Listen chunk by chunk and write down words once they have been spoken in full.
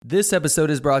This episode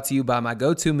is brought to you by my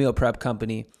go-to meal prep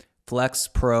company, Flex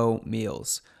Pro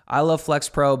Meals. I love Flex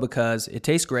Pro because it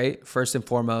tastes great, first and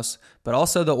foremost, but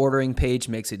also the ordering page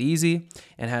makes it easy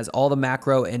and has all the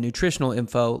macro and nutritional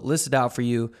info listed out for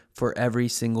you for every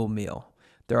single meal.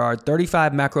 There are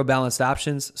 35 macro balanced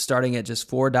options starting at just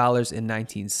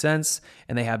 $4.19,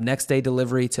 and they have next day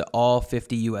delivery to all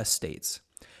 50 US states.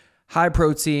 High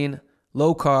protein,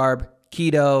 low carb,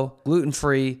 keto,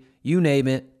 gluten-free, you name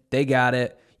it, they got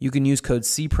it. You can use code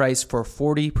CPRICE for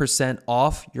 40%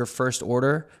 off your first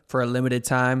order for a limited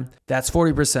time. That's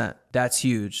 40%. That's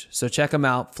huge. So check them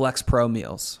out, Flex Pro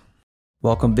Meals.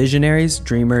 Welcome visionaries,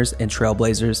 dreamers, and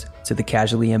trailblazers to the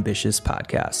Casually Ambitious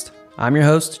podcast. I'm your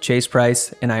host, Chase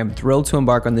Price, and I am thrilled to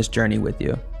embark on this journey with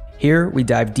you. Here, we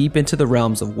dive deep into the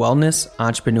realms of wellness,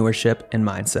 entrepreneurship, and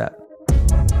mindset.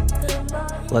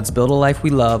 Let's build a life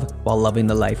we love while loving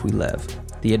the life we live.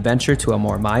 The adventure to a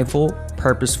more mindful,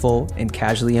 purposeful, and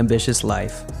casually ambitious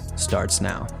life starts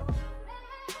now.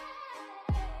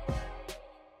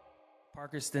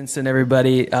 Parker Stinson,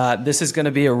 everybody. This is going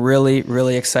to be a really,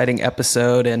 really exciting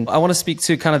episode. And I want to speak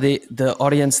to kind of the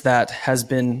audience that has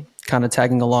been kind of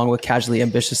tagging along with Casually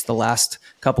Ambitious the last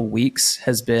couple weeks,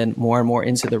 has been more and more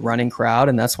into the running crowd.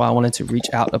 And that's why I wanted to reach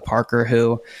out to Parker,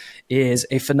 who is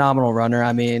a phenomenal runner.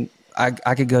 I mean,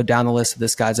 I could go down the list of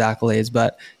this guy's accolades,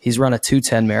 but he's run a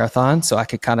 2:10 marathon, so I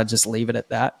could kind of just leave it at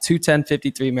that.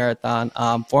 2:10:53 marathon.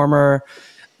 Former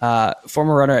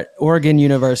runner at Oregon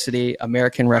University,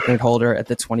 American record holder at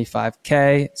the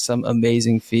 25K. Some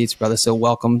amazing feats, brother. So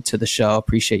welcome to the show.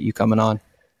 Appreciate you coming on.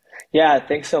 Yeah,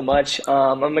 thanks so much.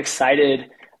 I'm excited. We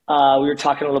were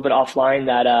talking a little bit offline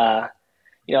that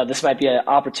this might be an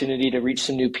opportunity to reach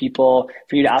some new people,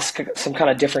 for you to ask some kind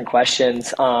of different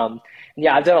questions.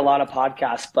 Yeah, I've done a lot of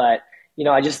podcasts, but,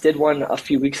 I just did one a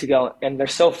few weeks ago, and they're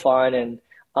so fun.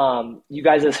 And you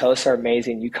guys as hosts are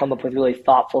amazing. You come up with really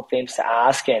thoughtful things to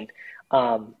ask. And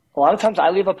a lot of times I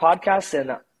leave a podcast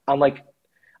and I'm like,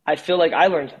 I feel like I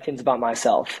learned things about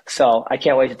myself. So I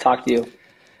can't wait to talk to you.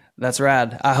 That's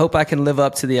rad. I hope I can live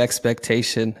up to the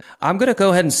expectation. I'm going to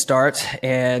go ahead and start,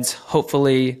 and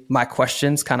hopefully my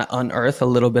questions kind of unearth a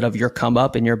little bit of your come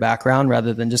up and your background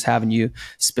rather than just having you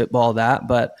spitball that.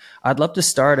 But I'd love to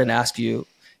start and ask you,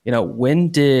 when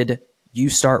did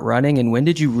you start running, and when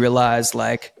did you realize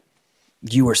like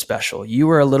you were special? You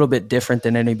were a little bit different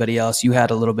than anybody else. You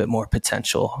had a little bit more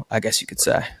potential, I guess you could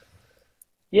say.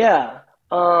 Yeah.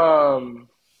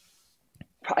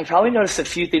 I probably noticed a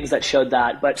few things that showed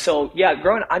that. But so, yeah,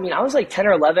 I was like 10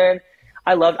 or 11.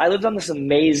 I lived on this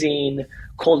amazing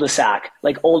cul-de-sac,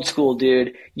 like old school,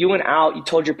 dude. You went out, you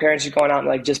told your parents you're going out and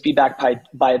like just be back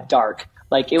by dark.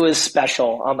 Like it was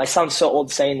special. I sound so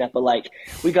old saying that, but like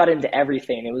we got into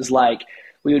everything. It was like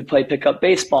we would play pickup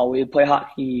baseball, we would play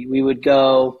hockey, we would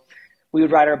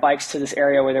ride our bikes to this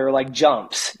area where there were like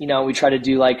jumps. We try to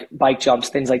do like bike jumps,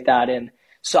 things like that. And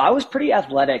so I was pretty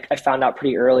athletic. I found out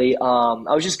pretty early. I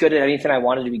was just good at anything I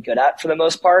wanted to be good at for the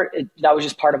most part. That was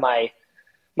just part of my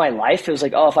life. It was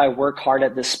like, if I work hard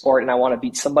at this sport and I want to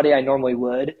beat somebody, I normally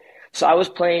would. So I was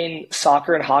playing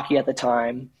soccer and hockey at the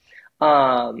time.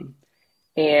 And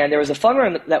there was a fun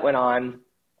run that went on.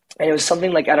 And it was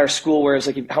something like at our school where it was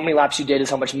like how many laps you did is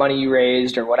how much money you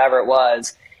raised or whatever it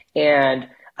was. And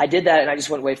I did that and I just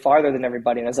went way farther than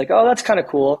everybody. And I was like, oh, that's kind of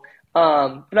cool. But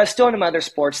I was still into my other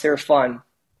sports. They were fun.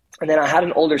 And then I had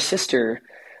an older sister,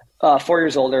 4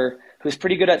 years older, who was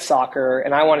pretty good at soccer,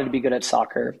 and I wanted to be good at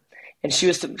soccer. And she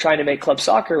was trying to make club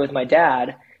soccer with my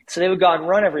dad, so they would go out and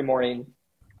run every morning.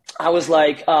 I was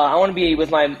like, I want to be with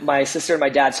my sister and my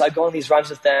dad, so I'd go on these runs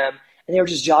with them, and they were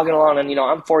just jogging along, and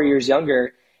I'm 4 years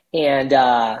younger, and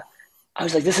I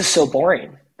was like, this is so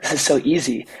boring. This is so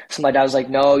easy. So my dad was like,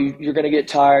 no, you're going to get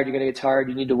tired. You're going to get tired.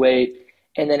 You need to wait.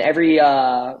 And then every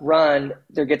run,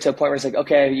 they'll get to a point where it's like,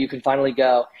 okay, you can finally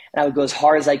go. And I would go as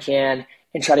hard as I can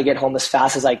and try to get home as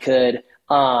fast as I could,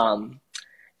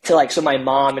 so my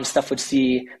mom and stuff would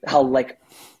see how like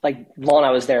long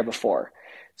I was there before.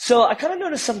 So I kind of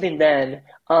noticed something then.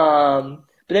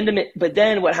 But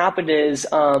then what happened is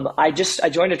I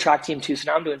joined a track team too. So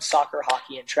now I'm doing soccer,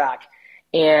 hockey, and track.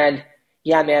 And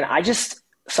yeah, man,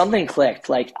 something clicked.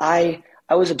 Like I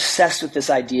was obsessed with this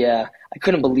idea. I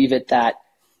couldn't believe it that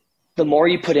the more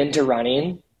you put into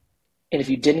running, and if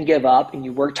you didn't give up and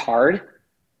you worked hard,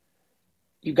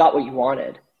 you got what you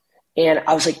wanted. And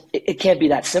I was like, it can't be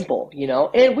that simple,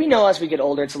 And we know as we get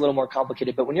older, it's a little more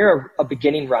complicated. But when you're a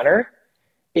beginning runner,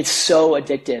 it's so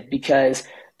addictive because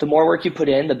the more work you put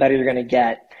in, the better you're going to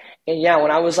get. And yeah,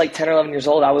 when I was like 10 or 11 years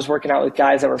old, I was working out with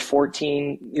guys that were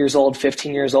 14 years old,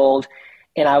 15 years old.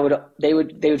 And they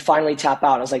would finally tap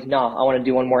out. I was like, no, I want to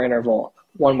do one more interval.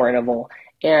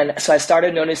 And so I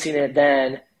started noticing it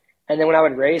then. And then when I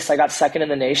would race, I got second in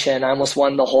the nation. I almost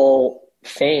won the whole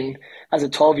thing as a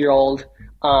 12-year-old.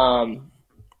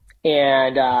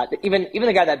 And even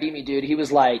the guy that beat me, dude, he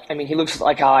was like, I mean, he looks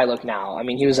like how I look now. I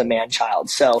mean, he was a man child.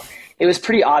 So it was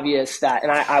pretty obvious that,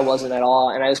 and I wasn't at all.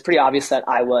 And it was pretty obvious that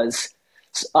I was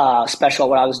special at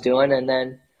what I was doing. And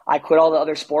then I quit all the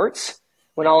other sports.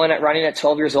 Went all in at running at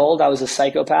 12 years old. I was a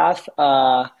psychopath.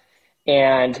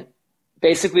 And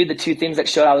basically the two things that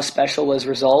showed I was special was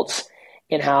results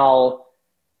and how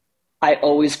I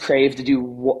always craved to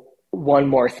do one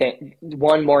more thing,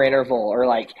 one more interval, or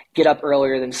like get up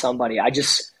earlier than somebody. I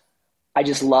just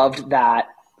loved that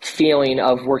feeling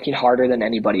of working harder than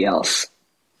anybody else.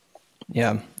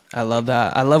 Yeah, I love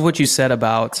that. I love what you said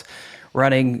about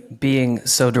running being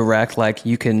so direct, like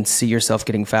you can see yourself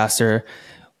getting faster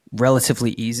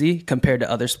relatively easy compared to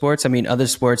other sports. I mean, other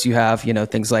sports you have,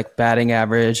 things like batting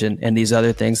average and these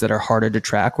other things that are harder to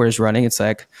track, whereas running, it's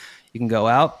like you can go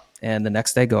out and the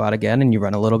next day go out again and you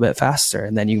run a little bit faster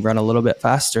and then you run a little bit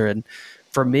faster. And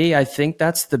for me, I think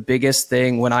that's the biggest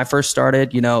thing when I first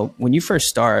started. When you first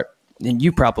start, and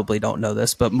you probably don't know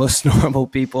this, but most normal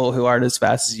people who aren't as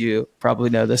fast as you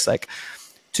probably know this, like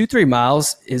 2-3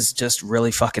 miles is just really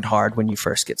fucking hard when you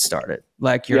first get started.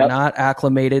 Like you're not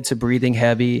acclimated to breathing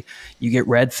heavy. You get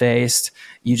red faced.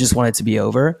 You just want it to be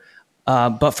over.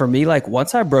 But for me, like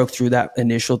once I broke through that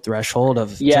initial threshold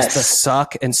of just the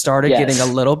suck and started getting a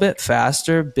little bit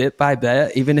faster bit by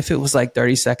bit, even if it was like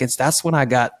 30 seconds, that's when I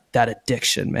got that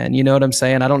addiction, man. You know what I'm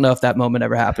saying? I don't know if that moment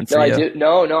ever happened for you. I do.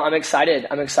 No, I'm excited.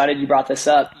 I'm excited you brought this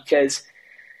up because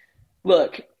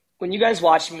look, when you guys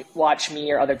watch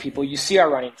me or other people, you see our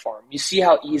running form. You see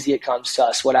how easy it comes to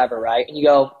us, whatever, right? And you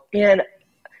go, man,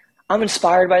 I'm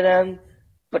inspired by them,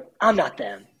 but I'm not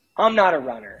them. I'm not a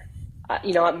runner.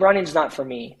 Running's not for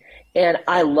me. And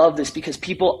I love this because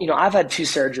people, I've had 2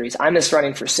 surgeries. I missed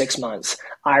running for 6 months.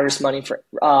 Iris running for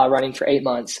 8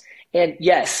 months. And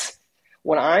yes,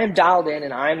 when I'm dialed in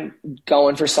and I'm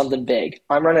going for something big,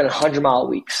 I'm running 100-mile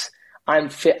weeks. I'm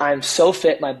fit. I'm so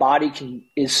fit. My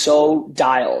body is so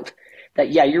dialed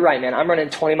that, yeah, you're right, man. I'm running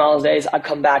 20 miles days. I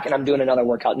come back and I'm doing another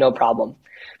workout. No problem.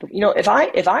 But, if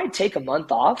I take a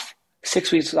month off,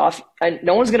 6 weeks off,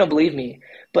 no one's going to believe me.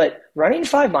 But running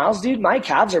 5 miles, dude, my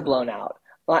calves are blown out.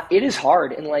 It is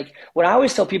hard. And like what I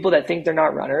always tell people that think they're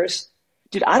not runners,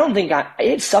 dude, I don't think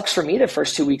it sucks for me the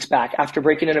first 2 weeks back after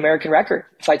breaking an American record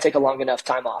if I take a long enough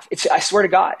time off. I swear to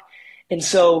God. And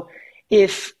so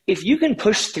if you can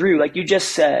push through, like you just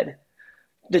said,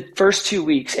 the first 2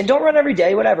 weeks, and don't run every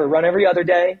day, whatever, run every other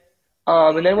day.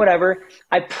 And then whatever,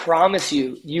 I promise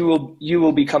you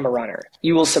will become a runner.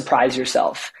 You will surprise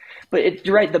yourself. But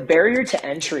you're right, the barrier to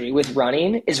entry with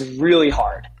running is really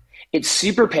hard. It's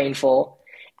super painful.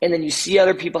 And then you see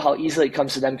other people, how easily it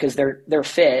comes to them because they're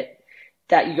fit,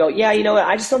 that you go, yeah, you know what,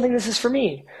 I just don't think this is for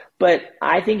me. But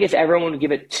I think if everyone would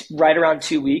give it right around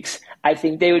 2 weeks, I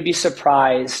think they would be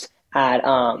surprised at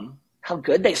how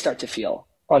good they start to feel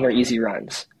on their easy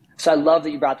runs. So I love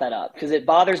that you brought that up because it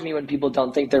bothers me when people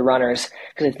don't think they're runners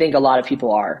because I think a lot of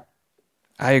people are.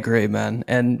 I agree, man.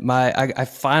 And I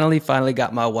finally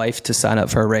got my wife to sign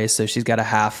up for a race. So she's got a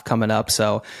half coming up.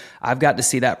 So I've got to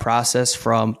see that process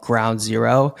from ground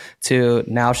zero to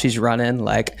now she's running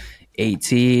like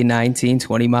 18, 19,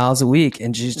 20 miles a week.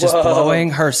 And she's just blowing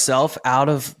herself out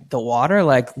of the water,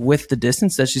 like with the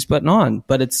distance that she's putting on.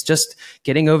 But it's just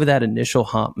getting over that initial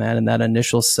hump, man. And that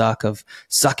initial suck of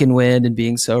sucking wind and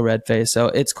being so red faced. So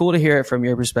it's cool to hear it from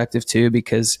your perspective too,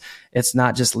 because it's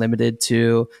not just limited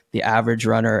to the average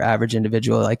runner, average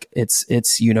individual. Like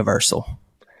it's universal.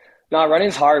 No,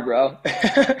 running's hard, bro.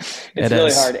 It's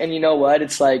really hard. And you know what?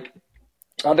 It's like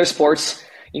other sports,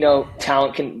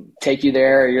 talent can take you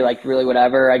there or you're like really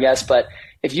whatever, I guess. But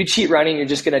if you cheat running, you're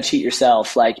just going to cheat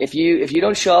yourself. Like if you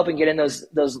don't show up and get in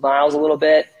those miles a little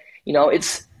bit,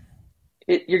 it's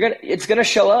going to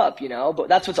show up, but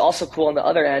that's what's also cool on the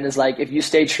other end is like, if you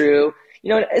stay true,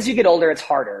 as you get older, it's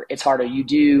harder. You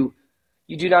do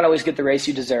not always get the race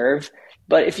you deserve.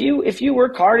 But if you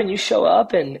work hard and you show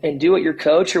up and do what your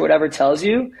coach or whatever tells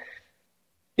you,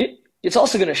 it's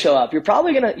also going to show up. You're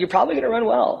probably going to run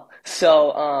well.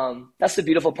 So that's the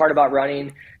beautiful part about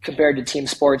running compared to team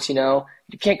sports. You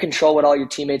can't control what all your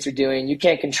teammates are doing. You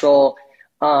can't control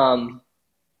that,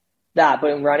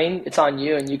 but in running, it's on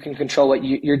you, and you can control what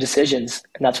your decisions,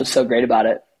 and that's what's so great about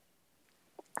it.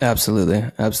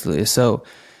 Absolutely. So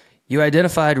you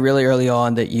identified really early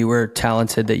on that you were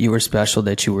talented, that you were special,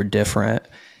 that you were different.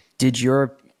 Did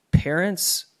your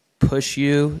parents push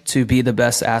you to be the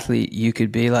best athlete you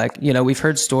could be? Like, we've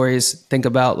heard stories, think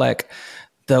about like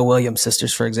the Williams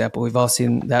sisters, for example. We've all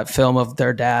seen that film of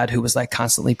their dad who was like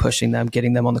constantly pushing them,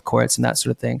 getting them on the courts and that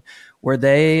sort of thing. Were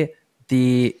they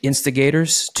the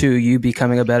instigators to you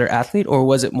becoming a better athlete, or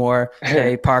was it more,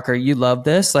 hey, Parker, you love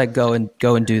this, like go and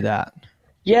do that?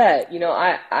 Yeah,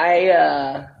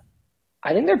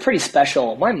 I think they're pretty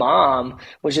special. My mom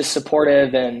was just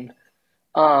supportive and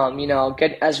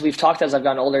good as we've talked as I've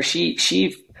gotten older, she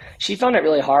found it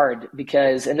really hard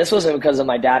because, and this wasn't because of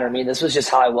my dad or me, this was just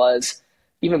how I was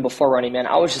even before running, man.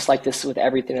 I was just like this with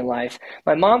everything in life.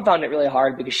 My mom found it really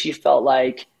hard because she felt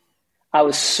like I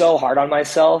was so hard on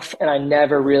myself and I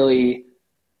never really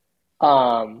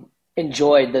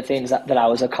enjoyed the things that I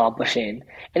was accomplishing.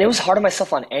 And it was hard on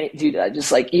myself on any, dude, I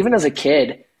just like, even as a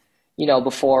kid,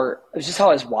 before, it was just how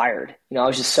I was wired. I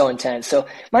was just so intense. So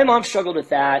my mom struggled with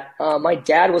that. My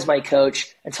dad was my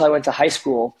coach until I went to high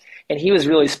school, and he was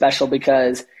really special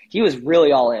because he was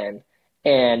really all in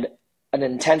and an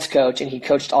intense coach, and he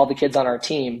coached all the kids on our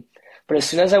team. But as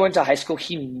soon as I went to high school,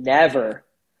 he never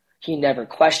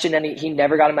questioned he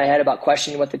never got in my head about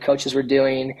questioning what the coaches were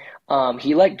doing.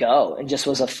 He let go and just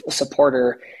was a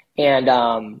supporter. And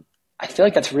I feel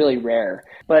like that's really rare.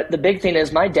 But the big thing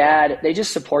is my dad, they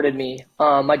just supported me.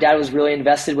 My dad was really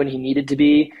invested when he needed to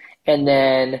be. And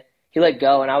then he let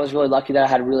go. And I was really lucky that I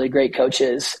had really great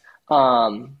coaches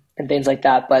and things like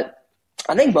that. But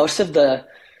I think most of the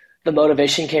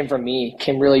motivation came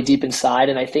really deep inside.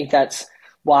 And I think that's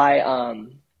why,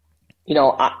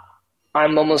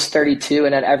 I'm almost 32,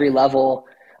 and at every level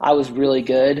I was really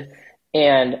good.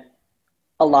 And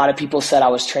a lot of people said I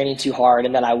was training too hard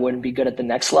and that I wouldn't be good at the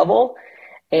next level.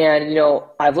 And,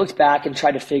 I've looked back and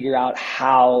tried to figure out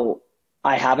how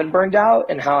I haven't burned out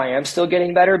and how I am still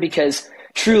getting better, because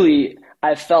truly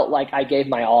I felt like I gave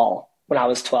my all when I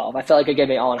was 12. I felt like I gave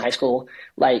my all in high school.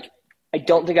 Like, I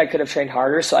don't think I could have trained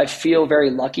harder. So I feel very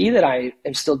lucky that I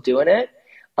am still doing it.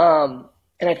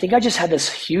 And I think I just had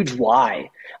this huge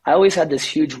why. I always had this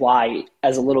huge why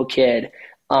as a little kid.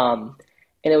 And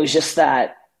it was just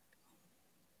that,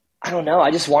 I don't know, I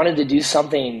just wanted to do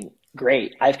something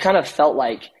great. I've kind of felt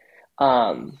like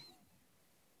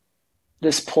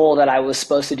this pull that I was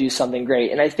supposed to do something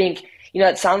great. And I think,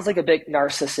 it sounds like a bit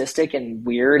narcissistic and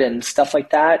weird and stuff like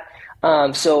that.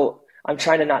 So I'm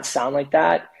trying to not sound like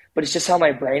that, but it's just how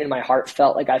my brain and my heart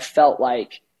felt. Like I felt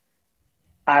like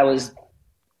I was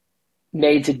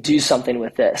made to do something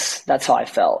with this. That's how I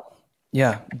felt.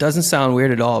 Yeah, doesn't sound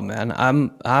weird at all, man.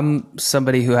 I'm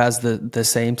somebody who has the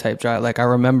same type drive. Like I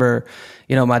remember,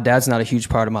 my dad's not a huge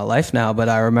part of my life now, but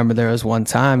I remember there was one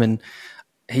time and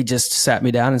he just sat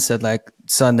me down and said, like,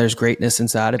 son, there's greatness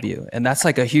inside of you. And that's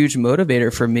like a huge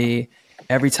motivator for me.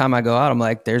 Every time I go out, I'm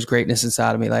like, there's greatness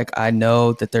inside of me. Like, I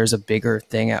know that there's a bigger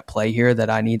thing at play here that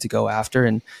I need to go after.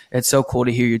 And it's so cool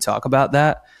to hear you talk about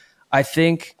that. I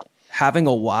think having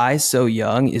a why so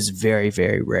young is very,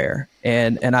 very rare.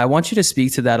 And I want you to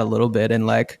speak to that a little bit. And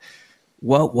like,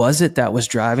 what was it that was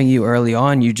driving you early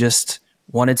on? You just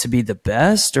wanted to be the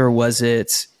best, or was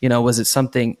it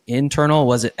something internal?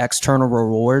 Was it external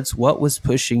rewards? What was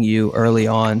pushing you early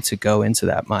on to go into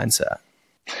that mindset?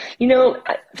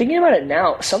 Thinking about it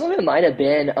now, some of it might have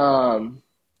been, I don't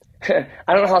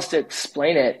know how else to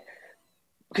explain it,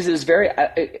 because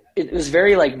it was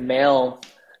very like male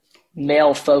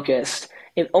focused.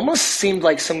 It almost seemed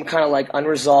like some kind of like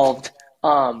unresolved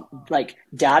like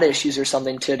dad issues or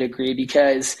something to a degree,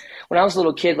 because when I was a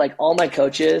little kid, like all my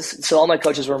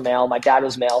coaches were male, my dad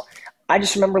was male. I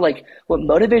just remember like what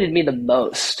motivated me the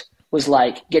most was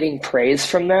like getting praise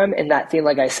from them, and that thing,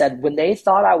 like I said, when they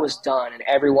thought I was done and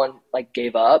everyone like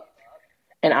gave up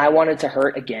and I wanted to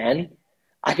hurt again,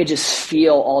 I could just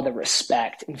feel all the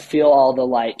respect and feel all the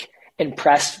like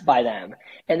impressed by them.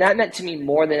 And that meant to me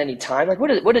more than any time. Like,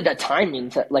 what did that time mean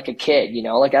to like a kid,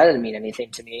 Like, that didn't mean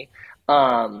anything to me.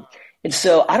 And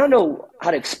so I don't know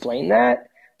how to explain that,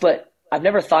 but I've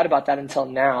never thought about that until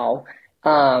now.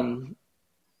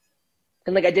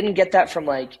 And like, I didn't get that from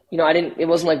like, it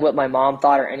wasn't like what my mom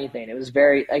thought or anything. It was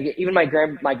very, like, even my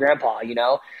grandpa,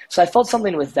 So I felt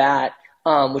something with that,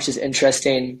 which is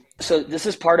interesting. So this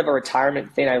is part of a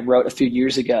retirement thing I wrote a few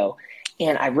years ago.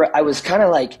 And I was kind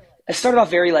of like, I started off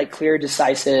very like clear,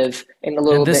 decisive, and a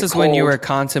little bit this is cold. When you were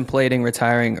contemplating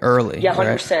retiring early. Yeah,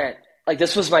 100%. Right? Like,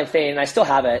 this was my thing, and I still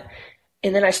have it.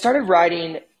 And then I started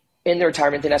writing in the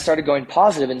retirement thing. I started going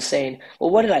positive and saying, well,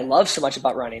 what did I love so much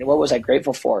about running? And what was I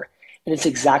grateful for? And it's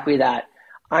exactly that.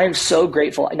 I am so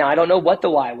grateful. Now, I don't know what the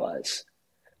why was,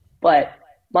 but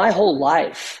my whole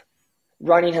life,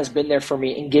 running has been there for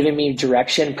me and given me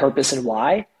direction, purpose, and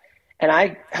why. And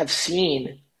I have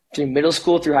seen through middle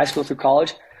school, through high school, through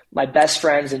college, my best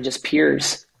friends and just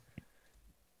peers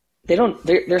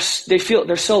they're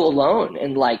so alone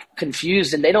and like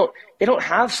confused, and they don't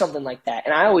have something like that.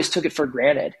 And I always took it for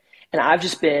granted. And I've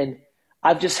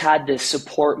just had this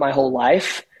support my whole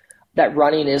life that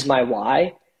running is my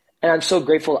why. And I'm so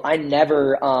grateful. I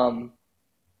never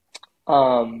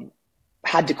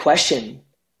had to question,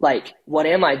 like, what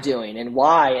am I doing and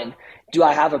why, and do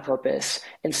I have a purpose?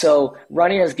 And so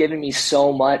running has given me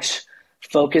so much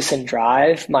focus and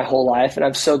drive my whole life. And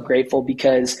I'm so grateful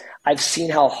because I've seen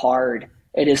how hard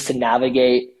it is to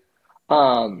navigate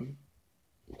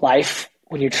life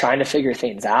when you're trying to figure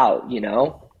things out, you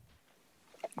know?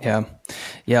 Yeah.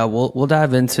 Yeah. We'll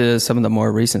dive into some of the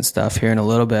more recent stuff here in a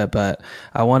little bit, but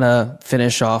I want to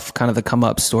finish off kind of the come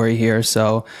up story here.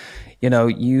 So,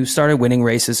 you started winning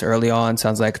races early on,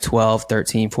 sounds like 12,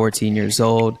 13, 14 years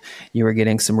old. You were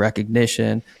getting some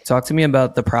recognition. Talk to me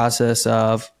about the process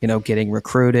of, getting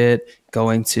recruited,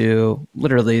 going to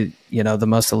literally, the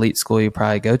most elite school you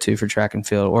probably go to for track and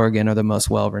field, Oregon, or the most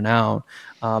well-renowned.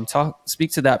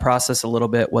 Speak to that process a little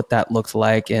bit, what that looked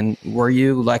like. And were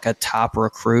you like a top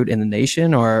recruit in the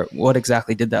nation, or what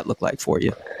exactly did that look like for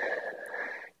you?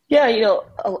 Yeah,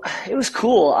 it was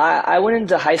cool. I went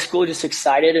into high school just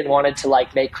excited and wanted to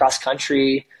like make cross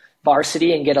country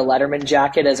varsity and get a Letterman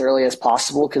jacket as early as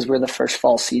possible because we're the first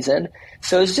fall season.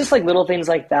 So it was just like little things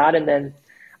like that. And then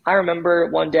I remember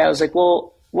one day I was like,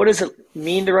 well, what does it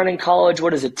mean to run in college?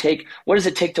 What does it take? What does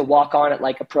it take to walk on at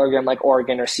like a program like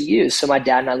Oregon or CU? So my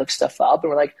dad and I looked stuff up and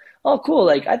we're like, oh, cool.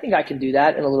 Like, I think I can do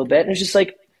that in a little bit. And it's just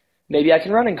like, maybe I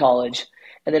can run in college.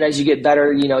 And then as you get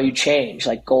better, you change,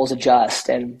 like goals adjust.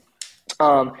 And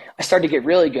I started to get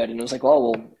really good. And it was like,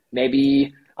 well,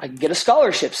 maybe I can get a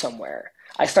scholarship somewhere.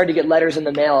 I started to get letters in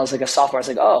the mail as like a sophomore. I was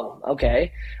like, oh,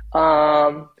 okay.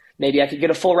 Maybe I could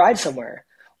get a full ride somewhere.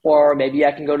 Or maybe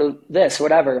I can go to this,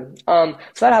 whatever. So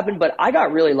that happened. But I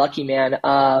got really lucky, man.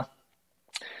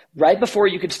 Right before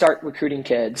you could start recruiting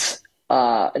kids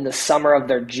in the summer of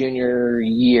their junior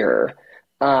year,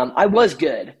 I was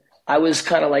good. I was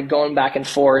kind of like going back and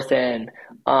forth and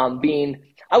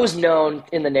I was known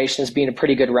in the nation as being a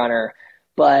pretty good runner,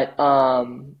 but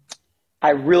I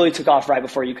really took off right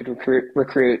before you could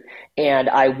recruit, and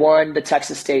I won the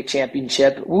Texas State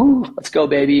Championship. Woo, let's go,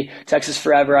 baby. Texas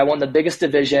forever. I won the biggest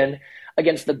division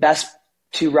against the best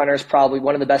two runners, probably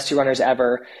one of the best two runners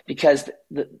ever, because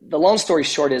the long story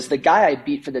short is the guy I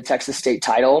beat for the Texas State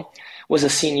title was a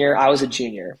senior. I was a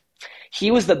junior. He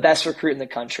was the best recruit in the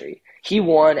country. He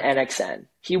won NXN.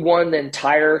 He won the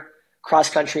entire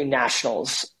cross-country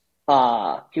nationals.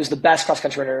 He was the best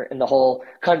cross-country runner in the whole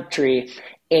country,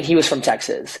 and he was from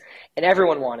Texas. And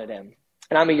everyone wanted him.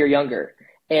 And I'm a year younger.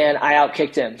 And I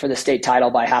outkicked him for the state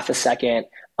title by half a second.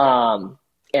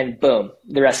 And boom,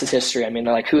 the rest is history. I mean,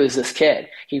 they're like, who is this kid?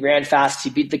 He ran fast.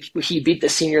 He beat the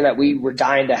senior that we were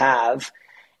dying to have.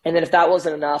 And then if that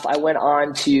wasn't enough, I went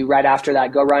on to, right after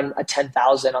that, go run a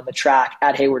 10,000 on the track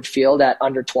at Hayward Field at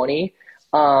under 20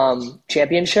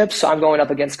 championships. So I'm going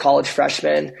up against college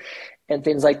freshmen and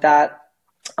things like that.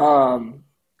 And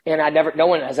no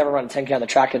one has ever run a 10K on the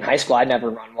track in high school. I'd never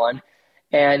run one.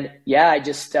 And yeah, I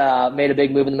just made a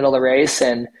big move in the middle of the race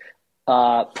and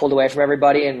pulled away from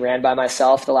everybody and ran by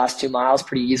myself the last 2 miles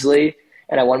pretty easily.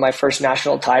 And I won my first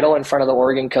national title in front of the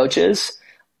Oregon coaches.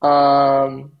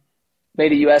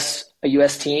 Made a U.S.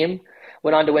 team,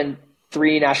 went on to win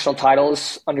 3 national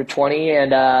titles under 20.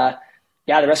 And the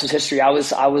rest was history. I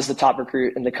was the top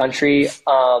recruit in the country.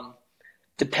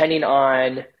 Depending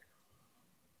on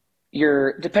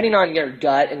your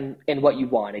gut and what you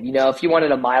wanted. If you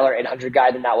wanted a mile or 800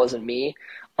 guy, then that wasn't me.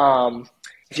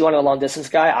 If you wanted a long distance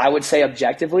guy, I would say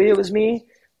objectively it was me.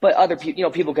 But other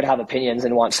people, people could have opinions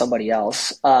and want somebody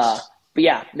else. But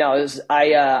yeah, no, it was,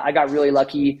 I got really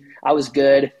lucky. I was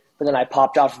good, but then I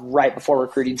popped off right before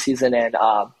recruiting season, and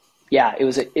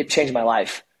it changed my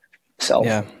life. So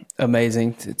yeah.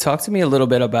 Amazing. Talk to me a little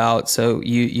bit about, so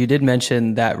you did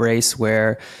mention that race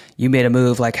where you made a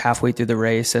move like halfway through the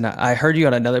race. And I heard you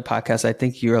on another podcast. I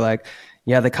think you were like,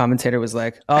 yeah, the commentator was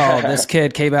like, oh, this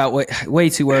kid came out way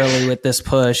too early with this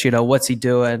push. What's he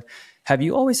doing? Have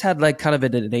you always had like kind of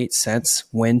an innate sense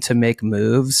when to make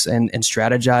moves and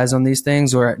strategize on these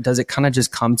things? Or does it kind of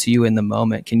just come to you in the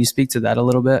moment? Can you speak to that a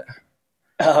little bit?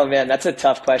 Oh man, that's a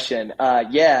tough question.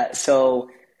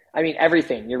 So I mean,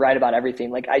 everything. You're right about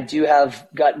everything. Like, I do have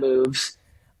gut moves,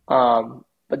 but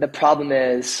the problem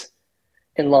is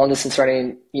in long distance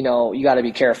running, you got to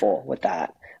be careful with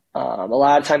that. A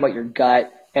lot of time, what your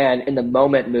gut and in the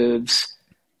moment moves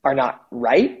are not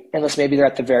right, unless maybe they're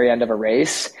at the very end of a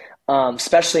race,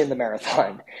 especially in the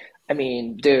marathon. I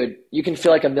mean, dude, you can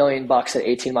feel like $1 million at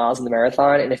 18 miles in the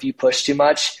marathon, and if you push too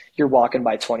much, you're walking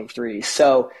by 23.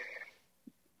 So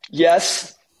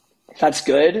Yes, that's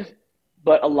good.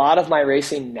 But a lot of my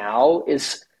racing now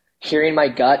is hearing my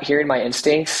gut, hearing my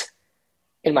instincts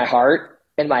in my heart,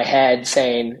 in my head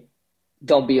saying,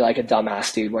 don't be like a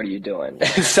dumbass, dude. What are you doing?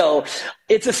 So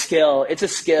it's a skill. It's a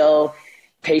skill.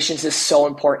 Patience is so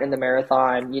important in the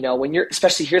marathon. You know, when you're,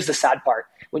 especially here's the sad part,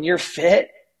 when you're fit,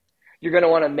 you're going to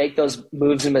want to make those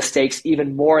moves and mistakes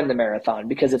even more in the marathon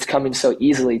because it's coming so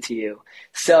easily to you.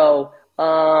 So,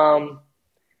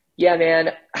 yeah,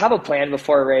 man, have a plan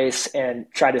before a race and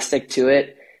try to stick to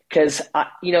it because,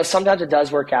 you know, sometimes it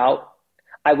does work out.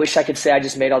 I wish I could say I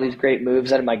just made all these great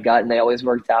moves out of my gut and they always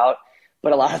worked out,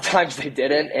 but a lot of times they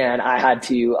didn't. And I had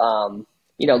to, you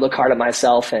know, look hard at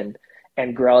myself and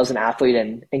grow as an athlete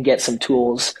and get some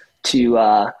tools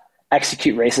to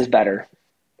execute races better.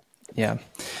 Yeah.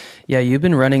 Yeah, you've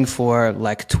been running for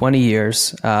like 20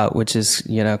 years, which is,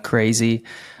 you know, crazy.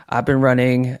 I've been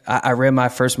running, I ran my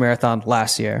first marathon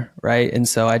last year, right? And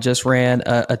so I just ran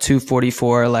a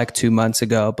 2:44 like 2 months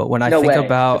ago. But when I think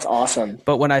about, that's awesome.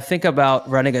 But when I think about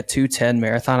running a 2:10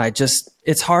 marathon,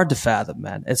 it's hard to fathom,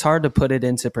 man. It's hard to put it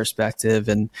into perspective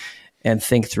and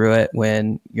think through it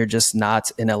when you're just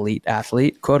not an elite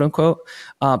athlete, quote unquote.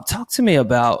 Talk to me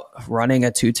about running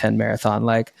a 2:10 marathon.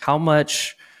 Like how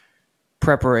much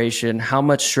preparation, how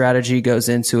much strategy goes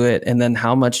into it, and then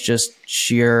how much just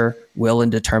sheer will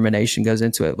and determination goes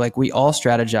into it. Like we all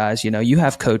strategize, you know, you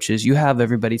have coaches, you have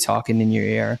everybody talking in your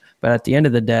ear, but at the end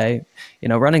of the day, you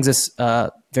know, running's this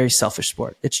very selfish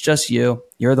sport. It's just you're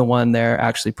the one there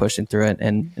actually pushing through it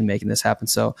and making this happen.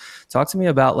 So talk to me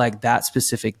about like that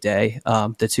specific day,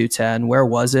 the 2:10, where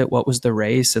was it? What was the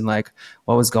race? And like,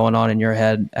 what was going on in your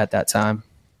head at that time?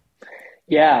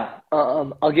 Yeah.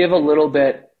 I'll give a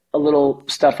little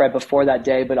stuff right before that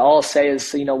day, but all I'll say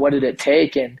is, you know, what did it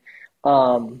take? And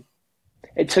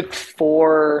it took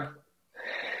 3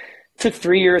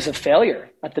 years of failure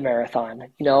at the marathon.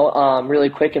 You know, really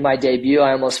quick in my debut,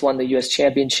 I almost won the U.S.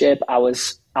 championship. I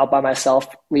was out by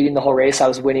myself leading the whole race. I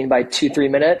was winning by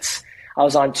 2-3 minutes. I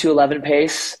was on 2:11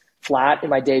 pace flat in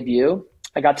my debut.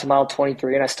 I got to mile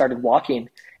 23 and I started walking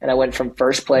and I went from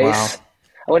first place. Wow.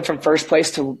 I went from first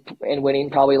place and winning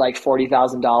probably like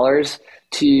 $40,000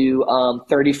 to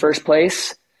 31st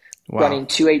place, wow, running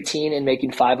 2:18 and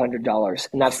making $500.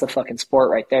 And that's the fucking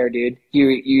sport right there, dude.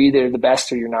 You're either the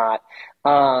best or you're not.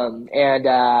 So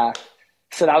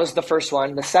that was the first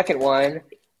one. The second one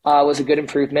was a good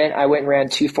improvement. I went and ran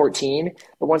 2:14.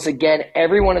 But once again,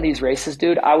 every one of these races,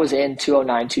 dude, I was in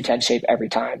 2:09, 2:10 shape every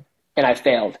time. And I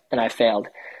failed.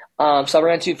 So I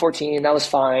ran 2:14. That was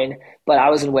fine. But I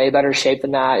was in way better shape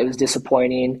than that. It was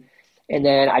disappointing. And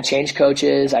then I changed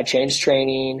coaches. I changed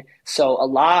training. So a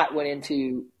lot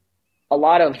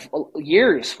of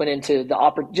years went into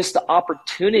just the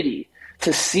opportunity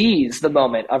to seize the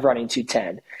moment of running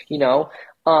 2:10, you know?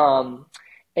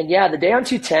 And yeah, the day on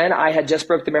 2:10, I had just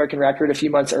broke the American record a few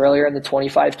months earlier in the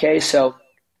 25K. So,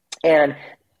 and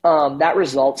that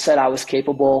result said I was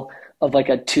capable of like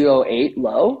a 2:08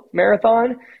 low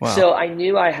marathon. Wow. So I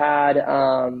knew I had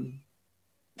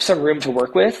some room to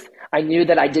work with. I knew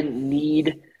that I didn't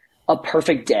need a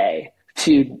perfect day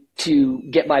to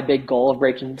get my big goal of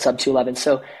breaking sub 2:11.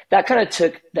 So that kind of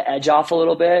took the edge off a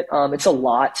little bit. It's a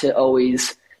lot to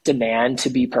always demand to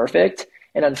be perfect.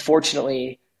 And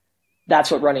unfortunately,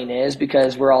 that's what running is,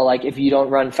 because we're all like, if you don't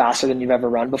run faster than you've ever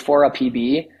run before, a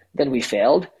PB, then we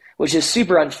failed, which is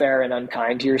super unfair and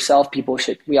unkind to yourself.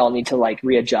 We all need to like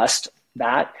readjust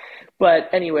that. But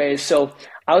anyways, so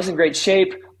I was in great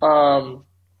shape.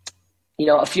 You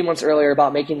know, a few months earlier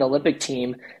about making the Olympic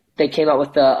team, they came out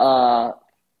with the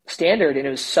standard and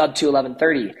it was sub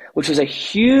 2:11:30, which was a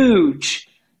huge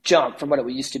jump from what it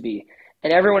used to be.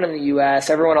 And everyone in the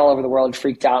US, everyone all over the world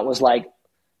freaked out and was like,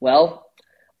 well,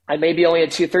 I may be only a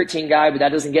 2:13 guy, but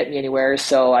that doesn't get me anywhere.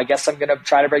 So I guess I'm going to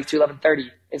try to break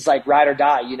 2:11:30. It's like ride or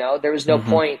die, you know, there was no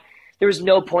point. There was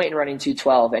no point in running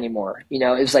 2:12 anymore. You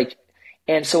know, it was like,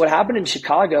 and so what happened in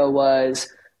Chicago was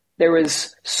there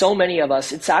was so many of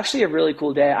us. It's actually a really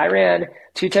cool day. I ran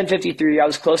 2:10:53. I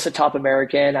was close to top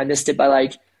American. I missed it by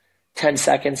like 10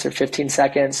 seconds or 15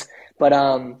 seconds. But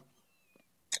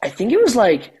I think it was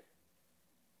like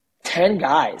 10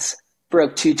 guys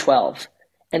broke 2:12.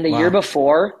 And the year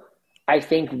before, I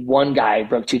think one guy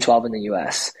broke 2:12 in the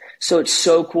US. So it's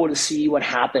so cool to see what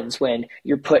happens when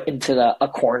you're put into a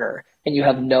corner and you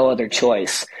have no other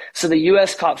choice. So the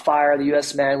US caught fire, the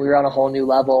US men, we were on a whole new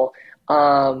level.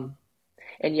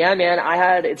 And yeah, man,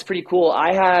 it's pretty cool.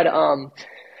 I had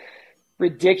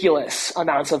ridiculous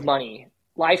amounts of money,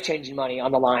 life-changing money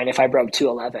on the line if I broke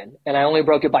 2:11. And I only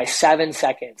broke it by 7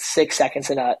 seconds, 6 seconds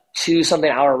in a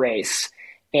 2-something hour race.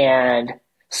 And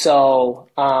so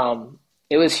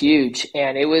It was huge,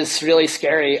 and it was really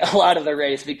scary a lot of the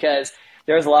race because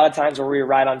there was a lot of times where we were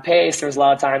right on pace. There was a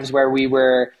lot of times where we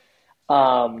were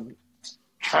um,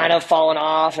 kind of falling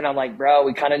off, and I'm like, bro,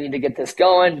 we kind of need to get this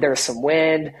going. There was some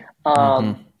wind.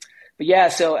 Mm-hmm. But yeah,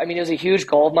 so I mean, it was a huge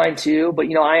goal of mine too. But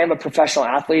I am a professional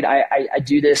athlete. I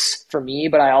do this for me,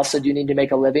 but I also do need to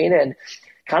make a living. And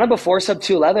kind of before sub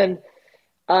 211,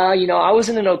 I was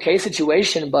in an okay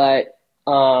situation, but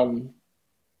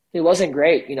it wasn't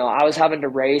great. I was having to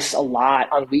race a lot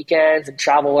on weekends and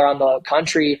travel around the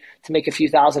country to make a few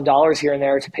 $1,000s here and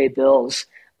there to pay bills.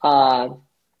 And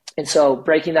so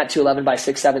breaking that 211 by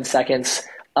 6-7 seconds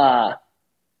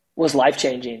was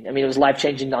life-changing. I mean, it was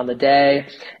life-changing on the day.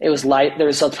 It was there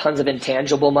was tons of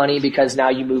intangible money because now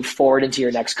you move forward into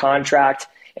your next contract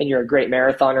and you're a great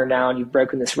marathoner now and you've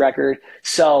broken this record.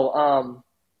 So,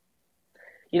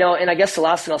 and I guess the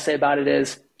last thing I'll say about it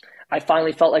is I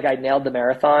finally felt like I nailed the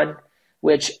marathon,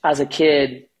 which as a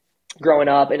kid growing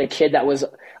up and a kid that was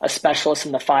a specialist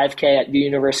in the 5K at the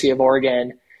University of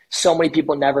Oregon, so many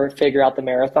people never figure out the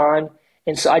marathon.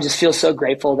 And so I just feel so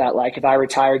grateful that like if I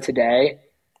retired today,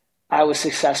 I was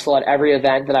successful at every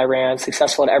event that I ran,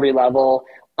 successful at every level.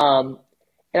 And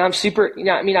I'm super,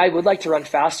 I would like to run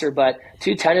faster, but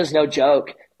 210 is no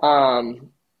joke.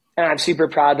 And I'm super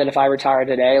proud that if I retire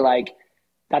today, like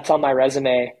that's on my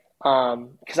resume.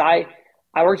 Cause I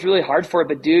worked really hard for it,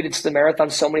 but dude, it's the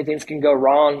marathon. So many things can go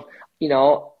wrong.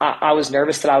 I was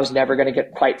nervous that I was never going to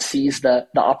quite seize the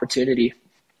opportunity.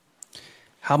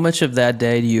 How much of that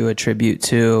day do you attribute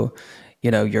to,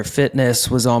 your fitness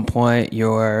was on point,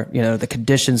 the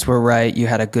conditions were right, you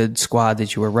had a good squad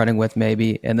that you were running with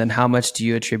maybe, and then how much do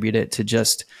you attribute it to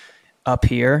just up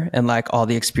here and like all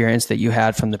the experience that you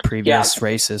had from the previous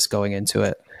races going into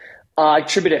it? I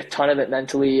attribute a ton of it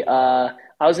mentally.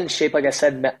 I was in shape, like I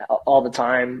said, all the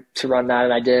time to run that,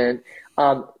 and I didn't.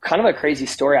 Kind of a crazy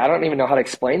story. I don't even know how to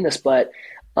explain this, but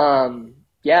I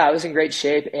was in great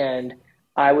shape, and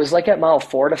I was like at mile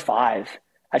 4 to 5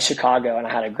 at Chicago, and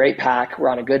I had a great pack. We're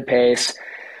on a good pace.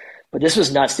 But this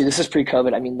was nuts, dude. This is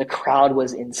pre-COVID. I mean, the crowd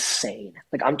was insane.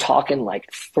 Like, I'm talking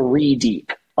like 3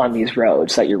 deep on these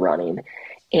roads that you're running.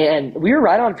 And we were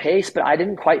right on pace, but I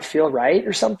didn't quite feel right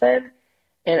or something.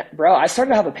 And, bro, I started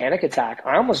to have a panic attack.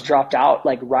 I almost dropped out,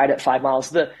 like, right at 5 miles.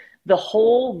 The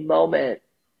whole moment,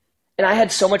 and I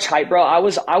had so much hype, bro. I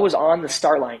was on the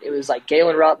start line. It was like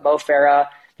Galen Rupp, Mo Farah,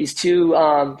 these two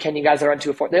Kenyan guys that run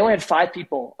 204. They only had 5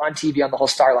 people on TV on the whole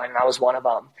start line, and I was one of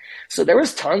them. So there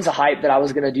was tons of hype that I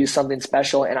was going to do something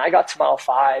special, and I got to mile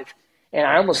 5, and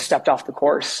I almost stepped off the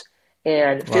course.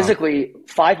 And physically,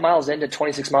 5 miles into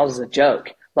 26 miles is a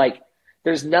joke. Like,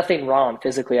 there's nothing wrong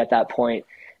physically at that point.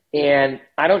 And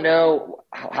I don't know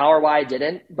how or why I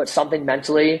didn't, but something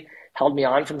mentally held me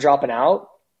on from dropping out.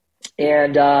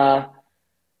 And I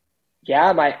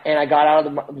got out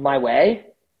of my way,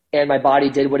 and my body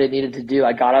did what it needed to do.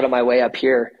 I got out of my way up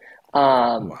here.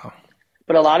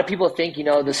 But a lot of people think,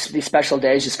 these special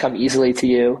days just come easily to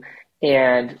you,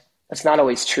 and that's not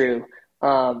always true.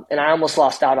 And I almost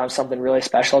lost out on something really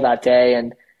special that day,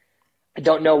 and I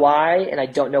don't know why, and I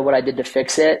don't know what I did to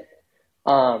fix it.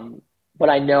 But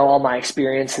I know all my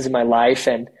experiences in my life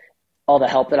and all the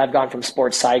help that I've gotten from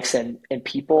sports psychs and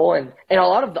people and a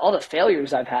lot of all the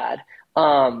failures I've had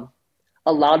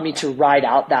allowed me to ride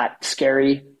out that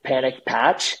scary panic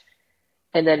patch.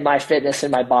 And then my fitness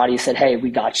and my body said, hey,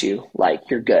 we got you. Like,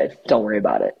 you're good. Don't worry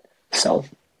about it. So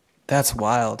that's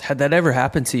wild. Had that ever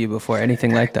happened to you before?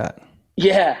 Anything like that?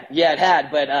 Yeah, it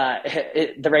had, but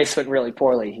the race went really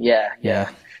poorly. Yeah.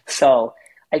 So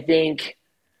I think,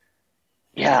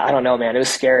 I don't know, man. It was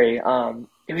scary.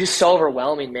 It was just so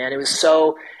overwhelming, man. It was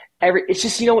so it's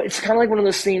just, it's kind of like one of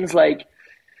those things, like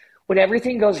when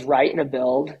everything goes right in a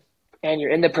build and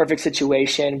you're in the perfect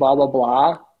situation, blah, blah,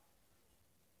 blah,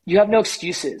 you have no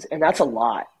excuses. And that's a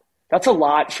lot. That's a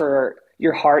lot for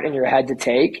your heart and your head to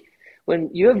take. When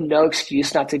you have no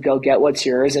excuse not to go get what's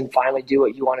yours and finally do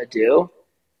what you want to do,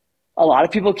 a lot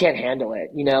of people can't handle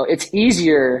it. It's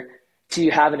easier to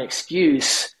have an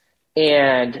excuse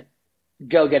and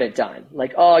go get it done.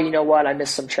 Like, oh, you know what? I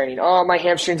missed some training. Oh, my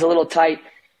hamstring's a little tight.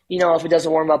 If it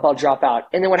doesn't warm up, I'll drop out.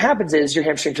 And then what happens is your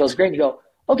hamstring feels great and you go,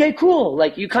 okay, cool.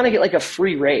 Like, you kind of get like a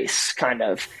free race kind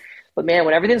of. But man,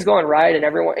 when everything's going right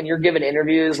and you're giving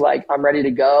interviews like I'm ready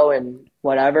to go and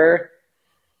whatever,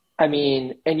 I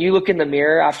mean, and you look in the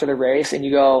mirror after the race and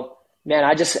you go, man,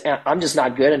 I'm just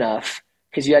not good enough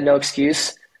because you had no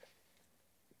excuse.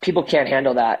 People can't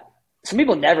handle that. Some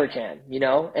people never can,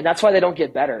 and that's why they don't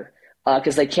get better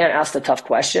because they can't ask the tough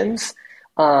questions.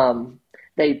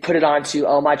 They put it on to,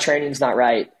 oh, my training's not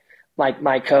right.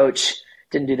 My coach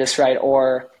didn't do this right.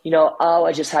 Or, oh,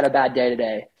 I just had a bad day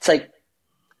today. It's like,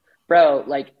 bro,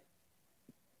 like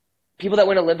people that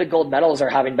win Olympic gold medals are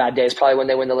having bad days probably when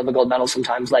they win the Olympic gold medal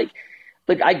sometimes. Like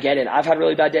I get it. I've had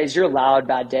really bad days. You're allowed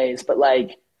bad days. But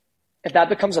like if that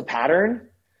becomes a pattern,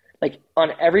 like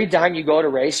on every time you go to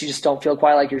race, you just don't feel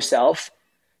quite like yourself,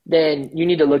 then you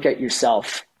need to look at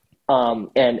yourself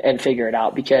and figure it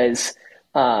out because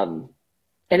and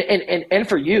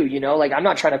for you, like I'm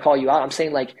not trying to call you out. I'm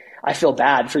saying like I feel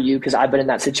bad for you because I've been in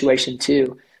that situation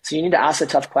too. So you need to ask a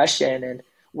tough question and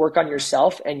work on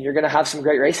yourself, and you're going to have some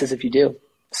great races if you do.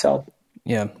 So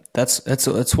yeah,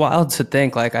 it's wild to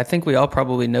think. Like I think we all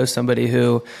probably know somebody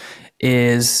who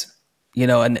is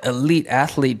an elite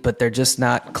athlete, but they're just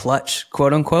not clutch,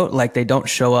 quote unquote. Like they don't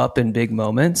show up in big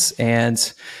moments,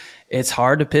 and it's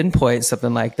hard to pinpoint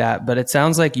something like that. But it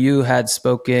sounds like you had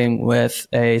spoken with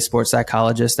a sports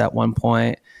psychologist at one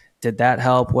point. Did that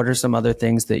help? What are some other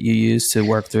things that you use to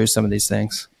work through some of these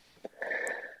things?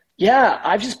 yeah,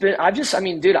 I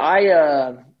mean, dude,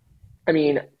 I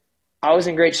was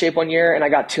in great shape one year and I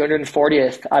got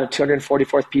 240th out of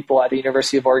 244th people at the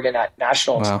University of Oregon at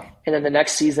nationals. Wow. And then the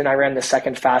next season I ran the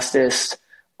second fastest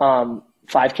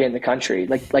 5K in the country,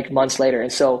 like months later.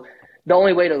 And so the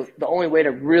only way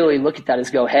to really look at that is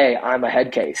go, hey, I'm a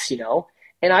head case,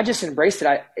 And I just embraced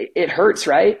it. It hurts,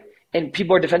 right? And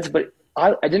people are defensive, but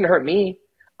it didn't hurt me.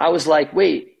 I was like,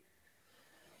 wait,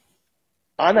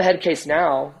 I'm a head case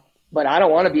now, but I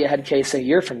don't want to be a head case a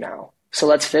year from now. So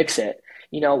let's fix it.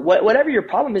 Whatever your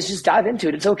problem is, just dive into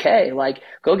it. It's okay. Like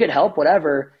go get help,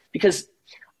 whatever, because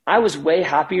I was way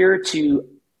happier to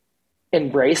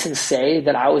embrace and say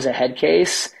that I was a head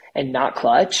case and not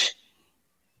clutch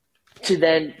to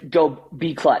then go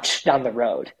be clutch down the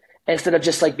road instead of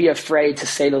just like be afraid to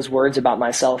say those words about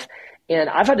myself. And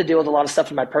I've had to deal with a lot of stuff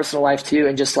in my personal life too,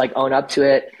 and just like own up to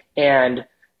it and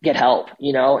get help,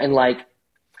 and like,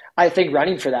 I think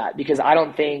running for that, because I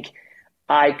don't think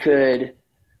I could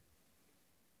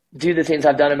do the things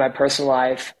I've done in my personal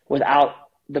life without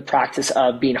the practice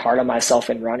of being hard on myself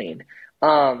and running.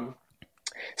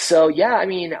 So yeah, I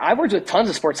mean, I've worked with tons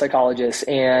of sports psychologists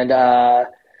and,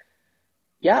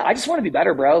 yeah, I just want to be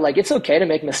better, bro. Like it's okay to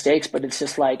make mistakes, but it's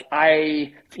just like,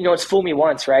 it's fool me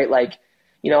once, right? Like,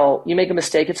 you make a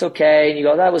mistake, it's okay. And you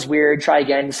go, that was weird. Try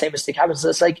again. The same mistake happens. So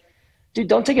it's like, dude,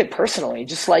 don't take it personally.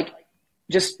 Just like,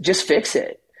 just fix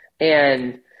it.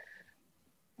 And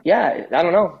yeah, I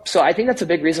don't know. So I think that's a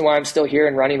big reason why I'm still here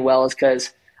and running well is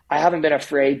because I haven't been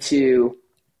afraid to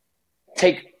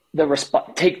take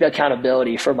the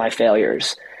accountability for my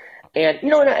failures. And,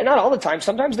 and not all the time.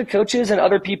 Sometimes the coaches and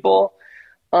other people,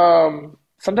 were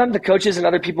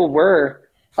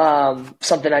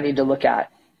something I need to look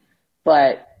at.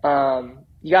 But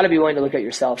you got to be willing to look at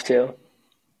yourself too.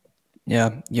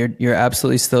 Yeah, you're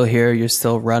absolutely still here. You're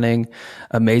still running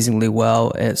amazingly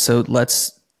well. And so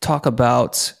let's talk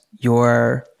about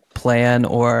your plan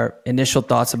or initial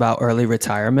thoughts about early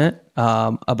retirement,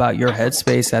 about your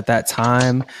headspace at that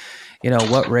time.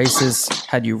 What races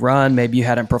had you run? Maybe you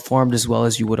hadn't performed as well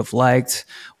as you would have liked.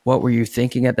 What were you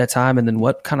thinking at that time? And then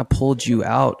what kind of pulled you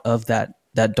out of that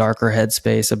darker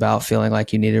headspace about feeling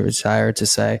like you needed to retire to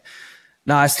say,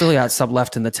 no, I still got some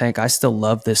left in the tank. I still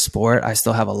love this sport. I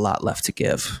still have a lot left to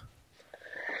give.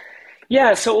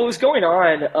 Yeah, so what was going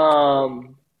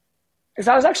on is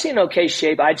I was actually in okay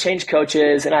shape. I had changed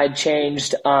coaches and I had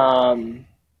changed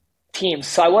teams.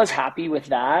 So I was happy with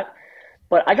that.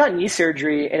 But I got knee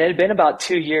surgery and it had been about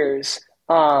 2 years.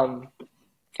 And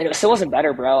it still wasn't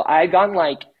better, bro. I had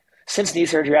gotten since knee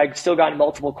surgery, I'd still gotten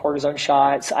multiple cortisone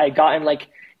shots. I had gotten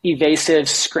evasive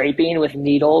scraping with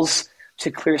needles to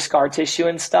clear scar tissue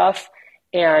and stuff.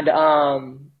 And I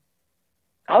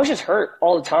was just hurt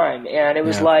all the time. And it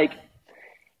was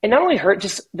it not only hurt,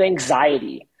 just the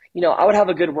anxiety. I would have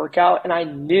a good workout and I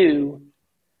knew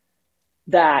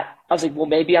that I was like, well,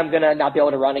 maybe I'm going to not be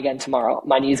able to run again tomorrow.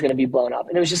 My knee's going to be blown up.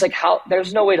 And it was just like,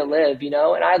 there's no way to live, and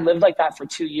I had lived like that for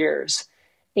 2 years.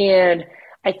 And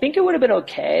I think it would have been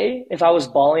okay if I was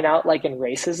balling out in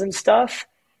races and stuff,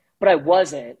 but I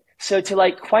wasn't. So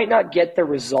to quite not get the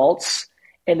results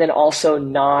and then also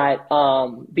not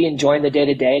be enjoying the day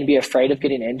to day and be afraid of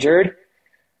getting injured,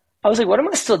 I was like, what am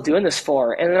I still doing this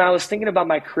for? And then I was thinking about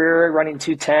my career running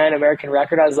 210 American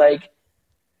record. I was like,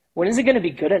 when is it going to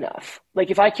be good enough?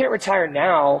 If I can't retire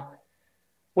now,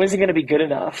 when is it going to be good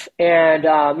enough? And,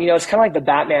 it's kind of like the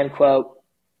Batman quote.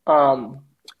 I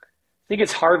think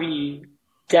it's Harvey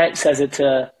Dent says it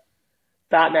to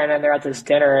Batman, and they're at this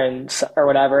dinner or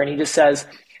whatever. And he just says,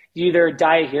 you either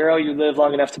die a hero, or you live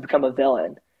long enough to become a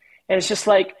villain. And it's just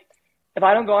like, if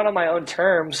I don't go out on my own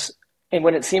terms and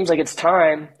when it seems like it's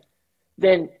time,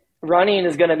 then running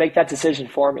is going to make that decision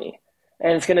for me.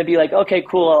 And it's going to be like, okay,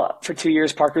 cool. For 2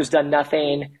 years, Parker's done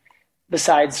nothing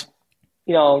besides,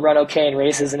 run okay in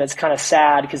races. And it's kind of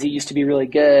sad because he used to be really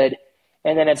good.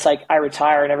 And then it's like, I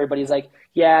retire and everybody's like,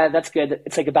 yeah, that's good.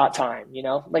 It's like about time,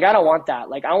 Like, I don't want that.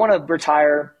 Like, I want to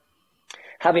retire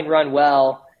having run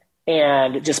well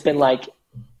and just been like,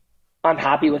 I'm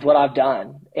happy with what I've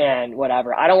done and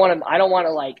whatever. I don't want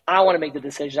to make the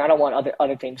decision. I don't want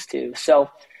other things too. So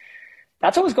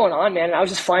that's what was going on, man. And I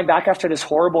was just flying back after this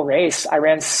horrible race. I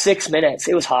ran 6 minutes.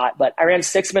 It was hot, but I ran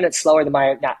 6 minutes slower than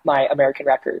my American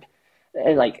record.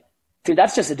 And like, dude,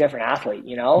 that's just a different athlete,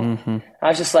 Mm-hmm. I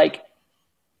was just like,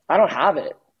 I don't have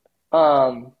it.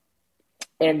 And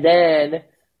then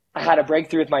I had a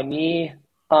breakthrough with my knee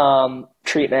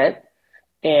treatment,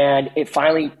 and it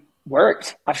finally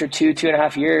worked after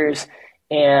 2.5 years.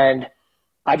 And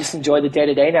I just enjoy the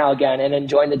day-to-day now again. And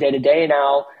enjoying the day-to-day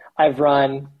now, I've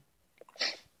run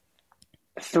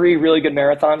 3 really good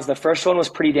marathons. The first one was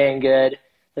pretty dang good.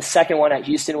 The second one at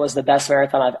Houston was the best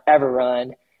marathon I've ever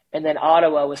run. And then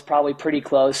Ottawa was probably pretty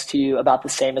close to about the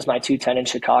same as my 2:10 in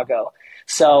Chicago.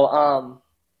 So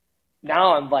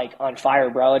now I'm like on fire,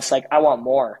 bro. It's like I want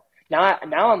more. Now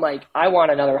I'm like, I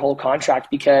want another whole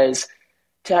contract, because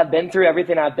to have been through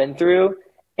everything I've been through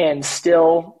and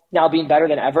still now being better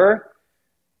than ever,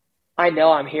 I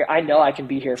know I'm here. I know I can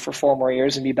be here for 4 more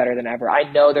years and be better than ever.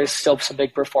 I know there's still some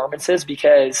big performances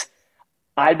because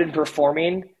I've been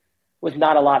performing with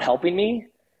not a lot helping me.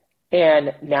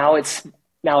 And now it's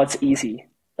easy.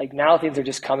 Like, now things are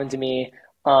just coming to me.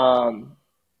 And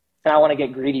I want to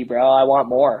get greedy, bro. I want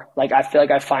more. Like, I feel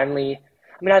like I've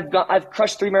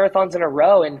crushed 3 marathons in a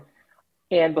row.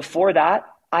 And before that,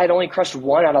 I had only crushed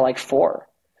 1 out of like 4.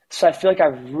 So I feel like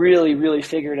I've really, really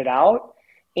figured it out.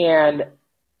 And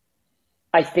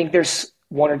I think there's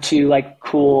 1 or 2 like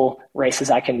cool races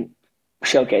I can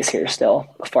showcase here still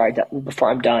before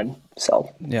I'm done.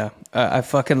 So yeah, I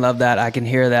fucking love that. I can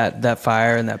hear that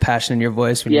fire and that passion in your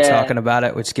voice when you're talking about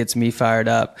it, which gets me fired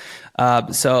up.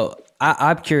 So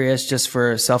I'm curious, just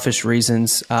for selfish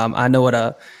reasons. I know what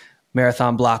a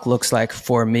marathon block looks like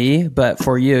for me, but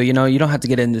for you, you don't have to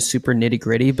get into super nitty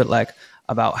gritty, but like,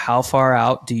 about how far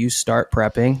out do you start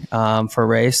prepping for a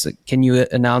race? Can you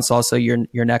announce also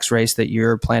your next race that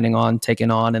you're planning on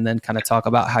taking on, and then kind of talk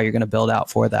about how you're going to build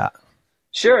out for that?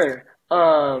 Sure.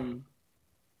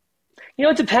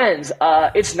 It depends.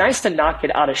 It's nice to not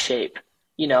get out of shape.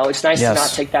 It's nice to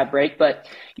not take that break, but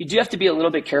you do have to be a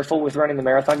little bit careful with running the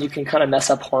marathon. You can kind of mess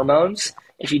up hormones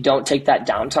if you don't take that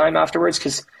downtime afterwards,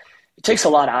 because it takes a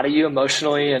lot out of you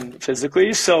emotionally and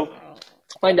physically. So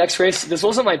my next race, this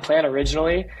wasn't my plan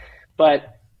originally,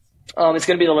 but it's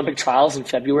going to be the Olympic trials in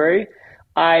February.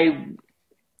 I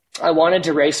wanted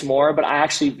to race more, but I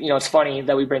actually, it's funny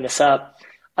that we bring this up.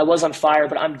 I was on fire,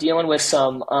 but I'm dealing with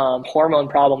some hormone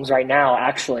problems right now,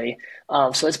 actually.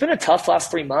 So it's been a tough last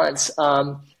 3 months.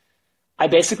 I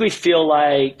basically feel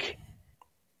like,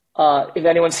 if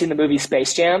anyone's seen the movie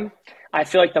Space Jam, I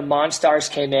feel like the Monstars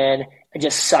came in and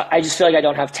I just feel like I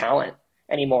don't have talent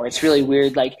anymore. It's really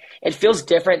weird. Like, it feels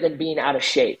different than being out of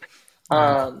shape.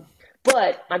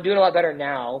 But I'm doing a lot better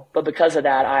now. But because of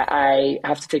that, I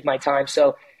have to take my time.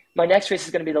 So my next race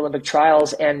is going to be the Olympic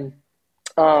trials, and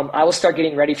I will start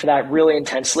getting ready for that really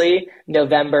intensely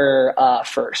November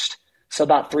 1st. So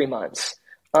about 3 months.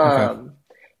 And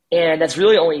that's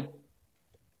really only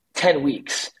 10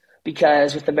 weeks,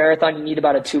 because with the marathon, you need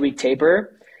about a 2-week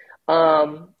taper.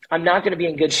 I'm not going to be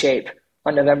in good shape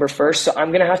on November 1st, so I'm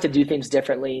going to have to do things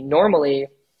differently. Normally,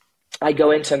 I go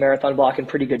into a marathon block in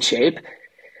pretty good shape.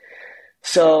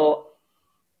 So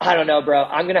I don't know, bro.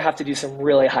 I'm going to have to do some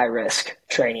really high risk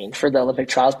training for the Olympic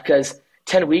trials, because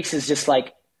 10 weeks is just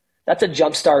like, that's a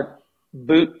jumpstart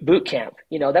boot camp.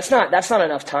 That's not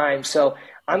enough time. So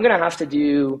I'm going to have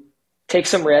to take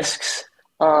some risks.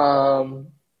 And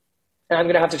I'm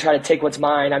going to have to try to take what's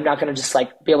mine. I'm not going to just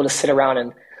like be able to sit around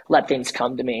and let things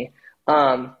come to me.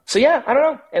 So yeah, I don't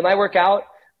know. It might work out,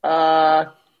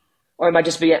 or it might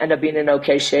just end up being in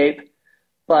okay shape.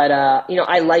 But,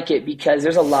 I like it because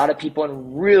there's a lot of people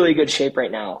in really good shape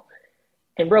right now.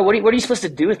 And bro, what are you supposed to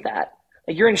do with that?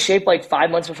 Like, you're in shape like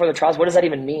 5 months before the trials. What does that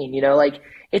even mean? Like,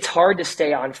 it's hard to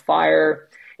stay on fire.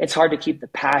 It's hard to keep the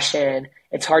passion.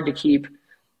 It's hard to keep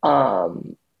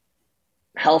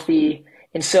healthy.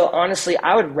 And so honestly,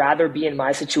 I would rather be in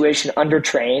my situation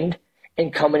undertrained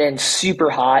and coming in super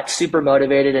hot, super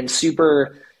motivated, and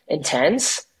super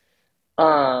intense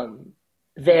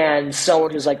than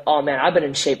someone who's like, oh man, I've been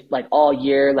in shape like all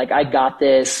year. Like, I got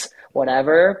this,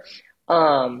 whatever.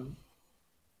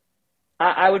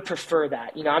 I would prefer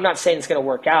that. I'm not saying it's going to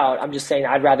work out. I'm just saying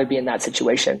I'd rather be in that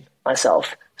situation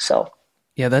myself. So.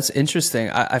 Yeah, that's interesting.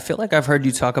 I feel like I've heard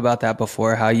you talk about that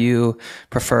before, how you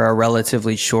prefer a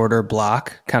relatively shorter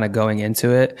block kind of going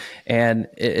into it. And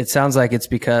it sounds like it's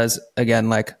because, again,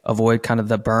 like avoid kind of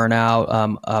the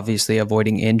burnout, obviously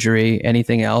avoiding injury.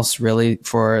 Anything else really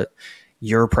for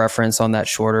your preference on that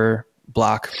shorter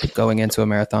block going into a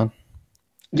marathon?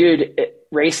 Dude,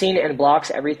 racing and blocks,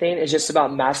 everything is just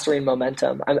about mastering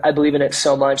momentum. I believe in it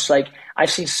so much. Like, I've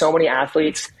seen so many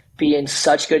athletes be in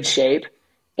such good shape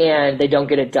and they don't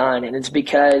get it done. And it's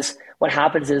because what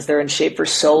happens is they're in shape for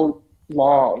so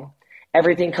long.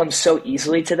 Everything comes so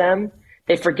easily to them.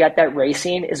 They forget that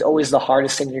racing is always the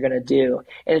hardest thing you're going to do.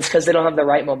 And it's because they don't have the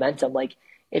right momentum. Like,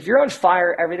 if you're on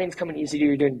fire, everything's coming easy to you.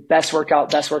 You're doing best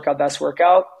workout, best workout, best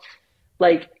workout.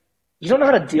 Like, you don't know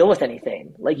how to deal with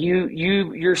anything. Like,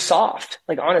 you're soft.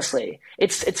 Like, honestly,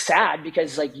 it's sad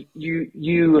because like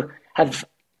you've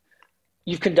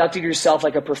conducted yourself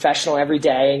like a professional every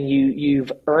day and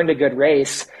you've earned a good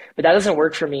race, but that doesn't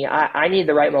work for me. I need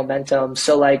the right momentum.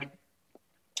 So like,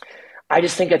 I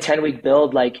just think a 10-week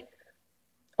build, like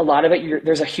a lot of it,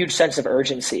 there's a huge sense of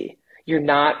urgency. You're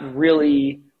not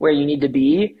really where you need to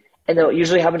be. And then what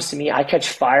usually happens to me, I catch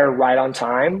fire right on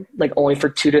time, like only for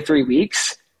 2 to 3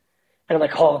 weeks. And I'm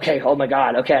like, oh, okay. Oh my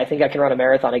God. Okay. I think I can run a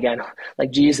marathon again.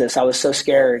 Like, Jesus, I was so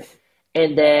scared.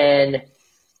 And then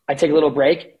I take a little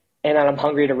break and I'm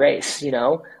hungry to race,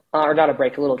 or not a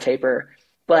break, a little taper.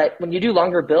 But when you do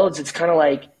longer builds, it's kind of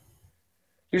like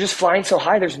you're just flying so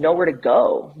high, there's nowhere to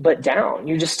go but down.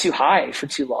 You're just too high for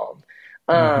too long.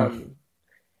 And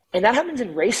that happens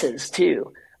in races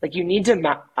too. Like, you need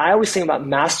to, I always think about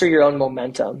master your own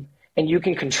momentum, and you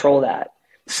can control that.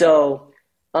 So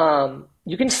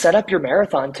you can set up your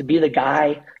marathon to be the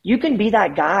guy. You can be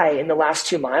that guy in the last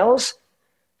 2 miles,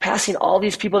 passing all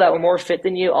these people that were more fit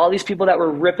than you, all these people that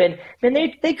were ripping. Man,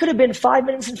 they could have been 5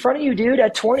 minutes in front of you, dude,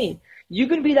 at 20. You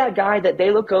can be that guy that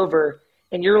they look over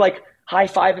and you're like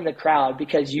high-fiving the crowd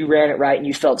because you ran it right and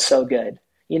you felt so good,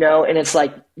 And it's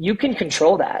like, you can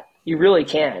control that. You really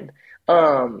can.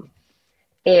 And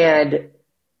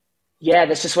yeah,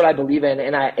 that's just what I believe in.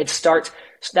 And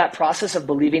that process of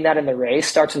believing that in the race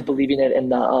starts with believing it in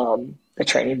the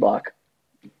training block.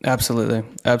 Absolutely.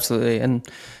 Absolutely. And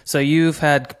so you've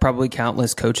had probably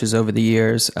countless coaches over the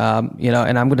years, and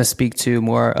I'm going to speak to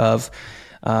more of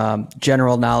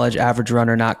general knowledge, average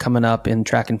runner, not coming up in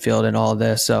track and field and all of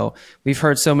this. So we've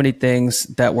heard so many things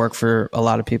that work for a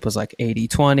lot of people. It's like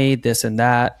 80-20, this and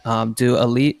that. Do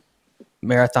elite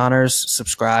marathoners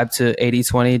subscribe to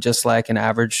 80-20 just like an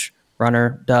average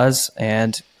runner does?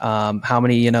 And how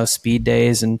many, speed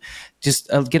days, and just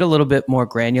get a little bit more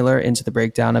granular into the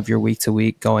breakdown of your week to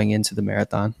week going into the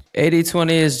marathon. 80-20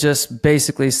 is just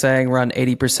basically saying run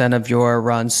 80% of your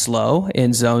run slow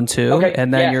in zone 2. Okay.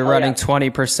 And then you're running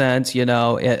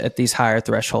 20%, at these higher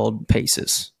threshold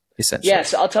paces, essentially. Yeah.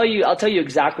 So I'll tell you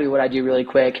exactly what I do really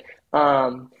quick.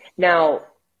 Now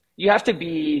you have to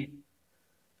be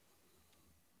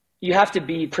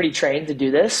pretty trained to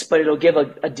do this, but it'll give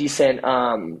a decent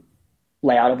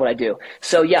layout of what I do.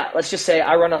 So yeah, let's just say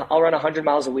I'll run 100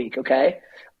 miles a week. Okay.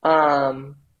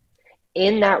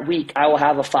 In that week, I will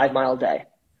have a 5-mile day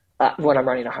when I'm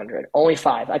running 100. Only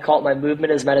 5. I call it my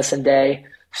movement is medicine day.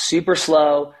 Super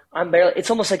slow. It's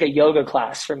almost like a yoga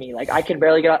class for me. Like, I can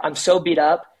barely get up. I'm so beat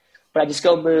up, but I just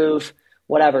go move,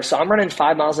 whatever. So I'm running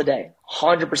 5 miles a day,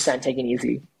 100% taking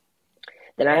easy.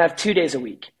 Then I have 2 days a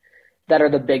week that are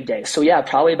the big days. So yeah,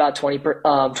 probably about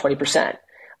 20%.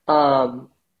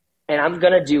 And I'm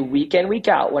going to do week in, week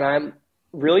out when I'm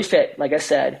really fit. Like I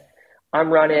said, I'm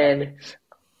running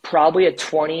probably a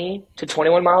 20 to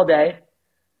 21 mile day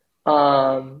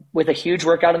with a huge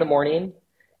workout in the morning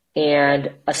and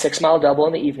a 6-mile double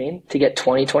in the evening to get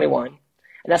 20, 21. And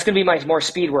that's going to be my more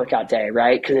speed workout day,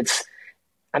 right? Because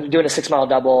I'm doing a 6-mile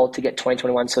double to get 20,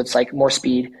 21. So it's like more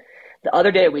speed. The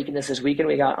other day a week, and this is week in,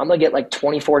 week out, I'm going to get like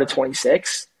 24 to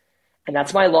 26. And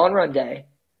that's my long run day.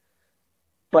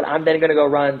 But I'm then going to go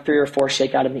run 3 or 4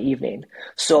 shakeout in the evening.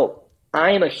 So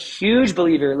I am a huge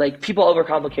believer, like, people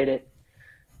overcomplicate it.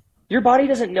 Your body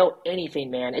doesn't know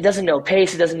anything, man. It doesn't know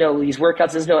pace. It doesn't know these workouts.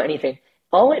 It doesn't know anything.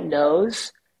 All it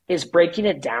knows is breaking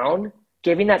it down,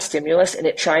 giving that stimulus, and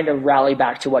it trying to rally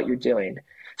back to what you're doing.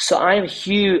 So I am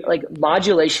huge, like,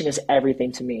 modulation is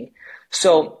everything to me.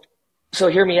 So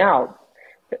hear me out.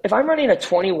 If I'm running a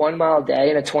 21-mile day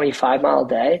and a 25-mile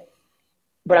day,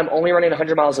 but I'm only running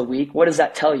 100 miles a week, what does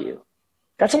that tell you?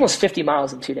 That's almost 50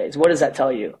 miles in 2 days. What does that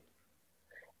tell you?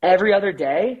 Every other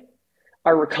day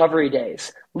are recovery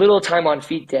days, little time on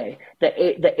feet day,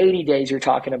 the 80 days you're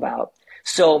talking about.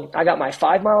 So I got my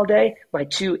 5 mile day, my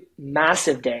 2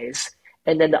 massive days,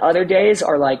 and then the other days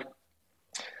are like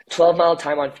 12-mile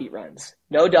time on feet runs.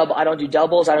 No double. I don't do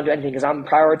doubles. I don't do anything because I'm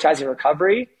prioritizing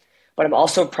recovery, but I'm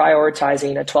also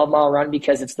prioritizing a 12-mile run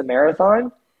because it's the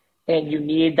marathon and you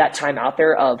need that time out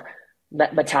there of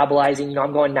metabolizing.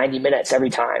 I'm going 90 minutes every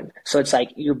time. So it's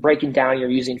like you're breaking down, you're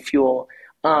using fuel.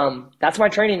 That's my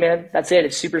training, man. That's it.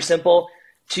 It's super simple.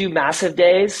 2 massive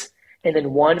days and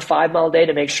then 1 5-mile day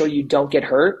to make sure you don't get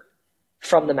hurt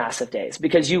from the massive days,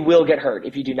 because you will get hurt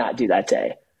if you do not do that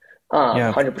day.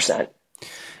 100%.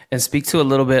 And speak to a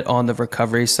little bit on the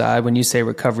recovery side. When you say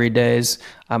recovery days,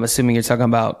 I'm assuming you're talking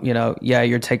about,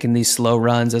 you're taking these slow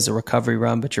runs as a recovery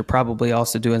run, but you're probably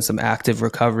also doing some active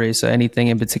recovery. So anything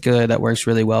in particular that works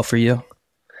really well for you?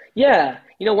 Yeah.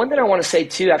 One thing I want to say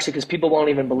too, actually, because people won't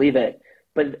even believe it,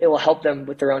 but it will help them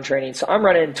with their own training. So I'm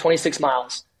running 26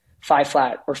 miles, 5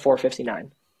 flat or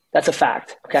 4:59. That's a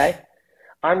fact. Okay.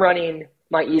 I'm running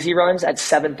my easy runs at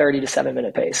 7:30 to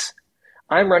 7-minute pace.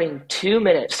 I'm running 2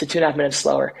 minutes to 2.5 minutes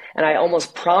slower. And I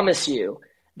almost promise you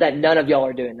that none of y'all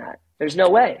are doing that. There's no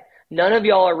way. None of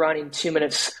y'all are running 2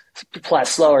 minutes plus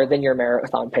slower than your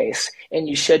marathon pace. And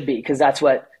you should be, because that's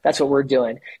what we're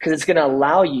doing. Because it's going to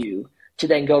allow you to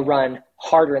then go run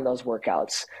harder in those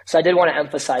workouts. So I did want to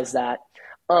emphasize that.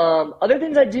 Other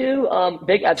things I do,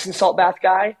 big Epsom salt bath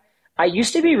guy. I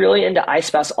used to be really into ice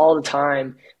baths all the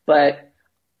time, but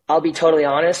I'll be totally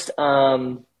honest.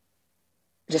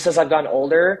 Just as I've gotten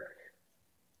older,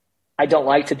 I don't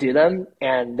like to do them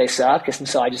and they suck. And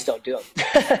so I just don't do them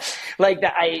like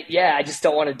that. I just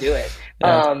don't want to do it.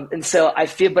 Yeah. And so I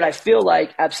feel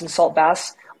like Epsom salt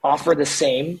baths offer the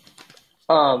same,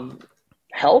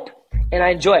 help, and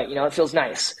I enjoy it. It feels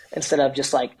nice instead of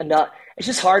just like enough. It's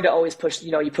just hard to always push,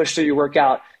 you push through your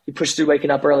workout, you push through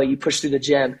waking up early, you push through the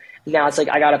gym. Now it's like,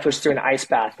 I got to push through an ice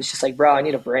bath. It's just like, bro, I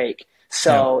need a break.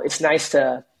 So It's nice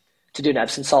to do an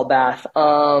Epsom salt bath.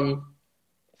 In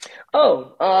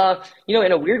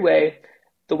a weird way,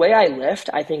 the way I lift,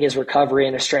 I think, is recovery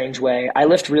in a strange way. I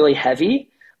lift really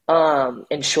heavy,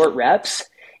 in short reps.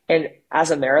 And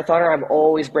as a marathoner, I'm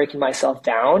always breaking myself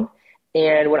down.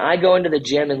 And when I go into the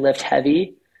gym and lift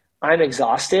heavy, I'm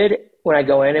exhausted. When I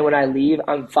go in and when I leave,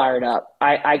 I'm fired up.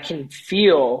 I can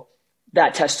feel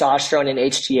that testosterone and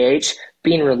HGH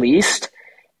being released.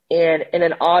 And in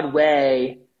an odd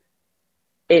way,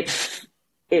 it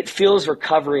feels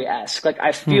recovery-esque. Like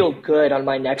I feel good on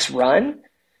my next run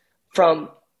from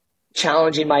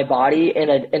challenging my body in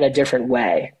a different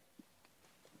way.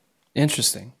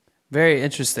 Interesting. Very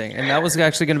interesting. And that was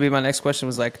actually going to be my next question,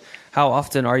 was like, how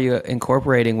often are you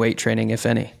incorporating weight training, if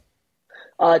any?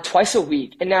 Twice a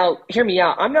week. And now hear me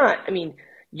out.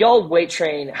 Y'all weight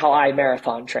train how I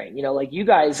marathon train, like you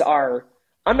guys are.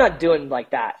 I'm not doing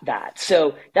like that.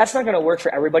 So that's not going to work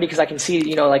for everybody, because I can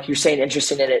see, like you're saying,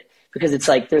 interested in it, because it's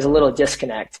like there's a little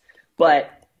disconnect. But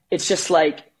it's just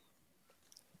like,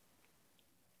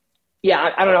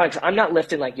 I don't know. I'm not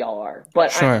lifting like y'all are,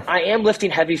 but sure. I am lifting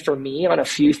heavy for me on a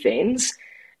few things.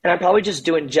 And I'm probably just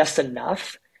doing just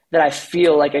enough that I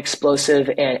feel like explosive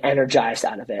and energized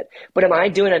out of it. But am I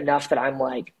doing enough that I'm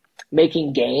like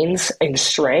making gains in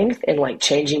strength and like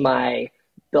changing my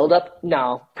buildup?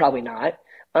 No, probably not.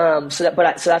 So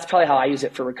that's probably how I use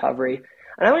it for recovery.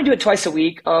 And I only do it twice a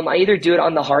week. I either do it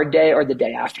on the hard day or the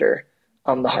day after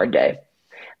the hard day.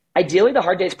 Ideally, the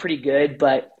hard day is pretty good,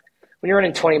 but when you're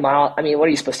running 20 miles, what are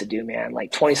you supposed to do, man?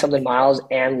 Like 20 something miles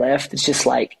and lift. It's just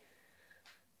like,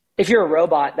 if you're a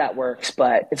robot, that works,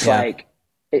 but it's like,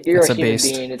 you're a human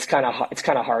being. It's kind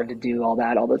of hard to do all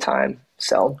that all the time.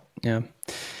 So yeah.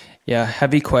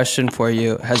 Heavy question for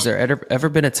you. Has there ever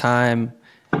been a time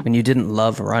when you didn't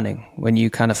love running, when you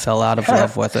kind of fell out of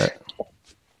love with it?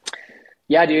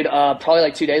 Yeah, dude. Probably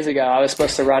like 2 days ago, I was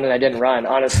supposed to run and I didn't run,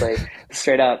 honestly,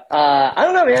 straight up. I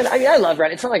don't know, man. I love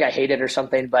running. It's not like I hate it or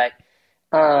something, but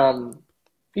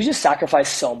you just sacrifice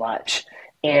so much.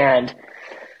 And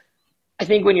I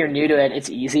think when you're new to it, it's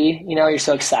easy. You're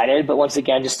so excited. But once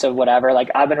again, just to whatever, like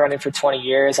I've been running for 20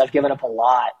 years. I've given up a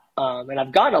lot, and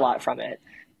I've gotten a lot from it.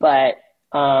 But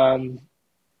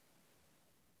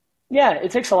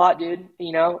it takes a lot, dude.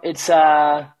 It's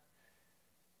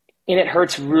and it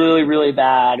hurts really, really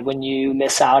bad when you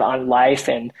miss out on life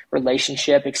and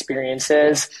relationship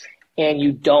experiences and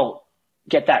you don't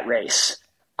get that race.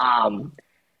 That's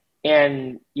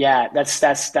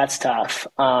tough.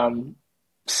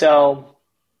 So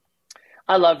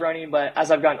I love running, but as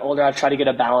I've gotten older, I've tried to get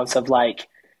a balance of like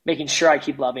making sure I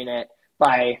keep loving it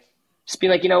by just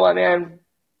being like, you know what, man,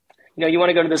 you want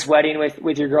to go to this wedding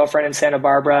with your girlfriend in Santa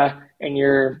Barbara and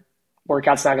your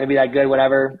workout's not going to be that good,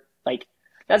 whatever. Like,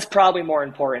 that's probably more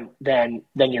important than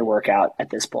your workout at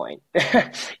this point.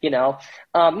 You know,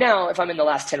 now if I'm in the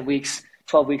last 10 weeks,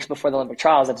 12 weeks before the Olympic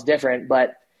trials, that's different.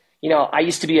 But, you know, I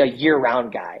used to be a year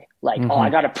round guy. Like, oh, I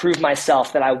got to prove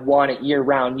myself that I want it year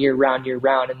round, year round, year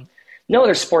round. And no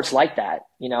other sport's like that,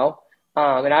 you know?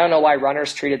 And I don't know why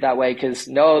runners treat it that way, because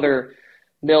no other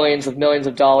millions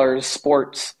of dollars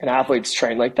sports and athletes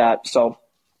train like that. So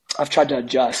I've tried to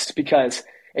adjust, because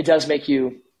it does make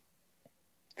you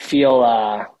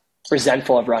feel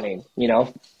resentful of running, you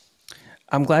know?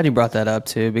 I'm glad you brought that up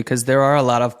too, because there are a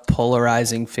lot of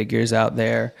polarizing figures out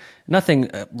there. Nothing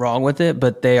wrong with it,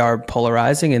 but they are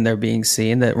polarizing, and they're being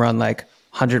seen that run like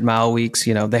 100-mile weeks.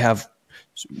 You know, they have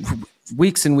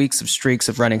weeks and weeks of streaks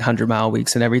of running 100-mile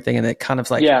weeks and everything. And it kind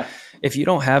of like, if you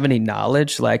don't have any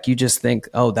knowledge, like you just think,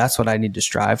 oh, that's what I need to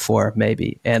strive for,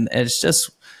 maybe. And it's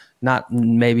just not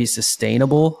maybe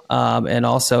sustainable. And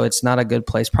also it's not a good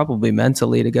place probably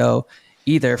mentally to go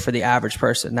either for the average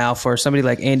person. Now, for somebody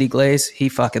like Andy Glaze, he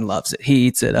fucking loves it. He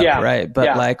eats it up, right?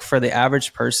 But like for the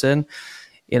average person,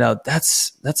 you know,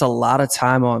 that's a lot of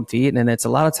time on feet, and it's a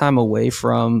lot of time away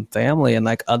from family and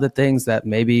like other things that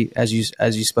maybe, as you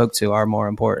spoke to, are more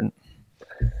important.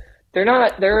 And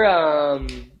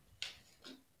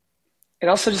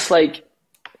also just like,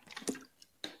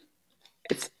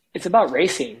 it's about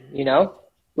racing, you know?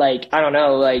 Like, I don't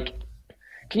know, like,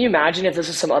 can you imagine if this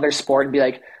was some other sport and be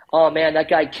like, oh man, that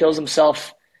guy kills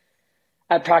himself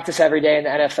at practice every day in the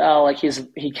NFL. Like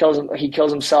he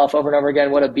kills himself over and over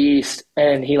again. What a beast.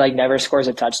 And he like never scores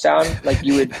a touchdown. Like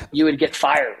you would get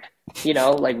fired, you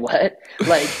know, like what?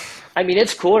 Like, I mean,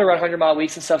 it's cool to run 100-mile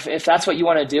weeks and stuff. If that's what you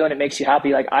want to do and it makes you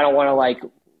happy, like I don't want to like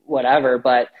whatever,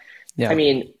 but I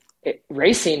mean,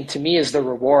 racing to me is the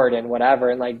reward and whatever.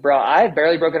 And like, bro, I've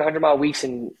barely broken 100-mile weeks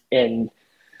in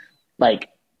like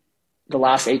the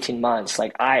last 18 months.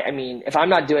 Like I mean, if I'm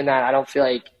not doing that, I don't feel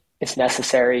like it's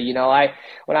necessary. You know,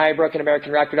 when I broke an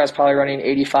American record, I was probably running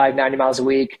 85, 90 miles a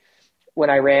week. When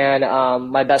I ran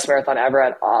my best marathon ever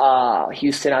at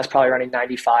Houston, I was probably running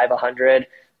 95, 100.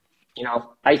 You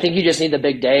know, I think you just need the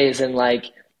big days and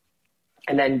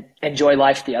then enjoy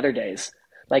life the other days.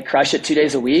 Like crush it 2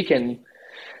 days a week and,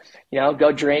 you know,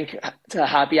 go drink to a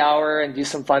happy hour and do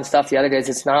some fun stuff the other days.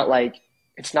 It's not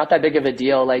that big of a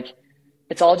deal. Like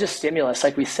it's all just stimulus.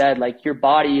 Like we said, like your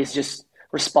body is just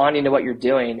responding to what you're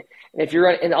doing. And if you're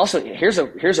and also here's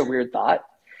a weird thought.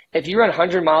 If you run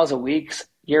 100 miles a week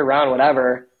year round,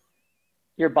 whatever,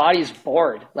 your body's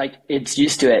bored. Like it's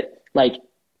used to it. Like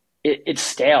it's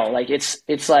stale. Like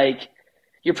it's like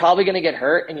you're probably going to get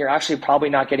hurt, and you're actually probably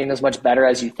not getting as much better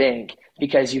as you think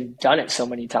because you've done it so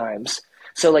many times.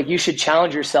 So like you should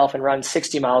challenge yourself and run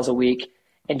 60 miles a week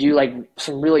and do like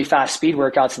some really fast speed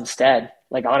workouts instead.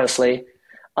 Like honestly,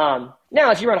 now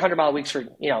if you run 100-mile weeks for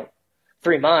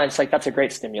 3 months, like that's a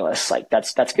great stimulus. Like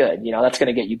that's good. You know, that's going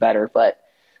to get you better. But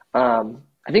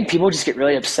I think people just get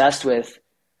really obsessed with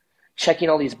checking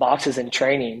all these boxes in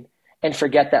training and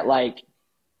forget that like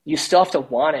you still have to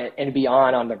want it and be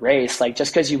on the race. Like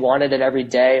just because you wanted it every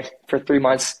day for 3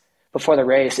 months before the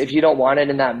race, if you don't want it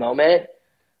in that moment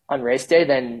on race day,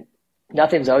 then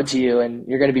nothing's owed to you and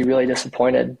you're going to be really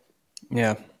disappointed.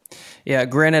 Yeah. Yeah.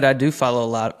 Granted, I do follow a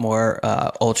lot more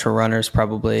ultra runners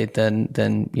probably than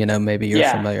maybe you're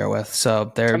familiar with.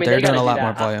 So they're doing a lot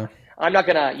more volume. I'm not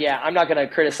gonna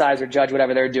criticize or judge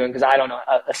whatever they're doing because I don't know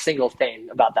a single thing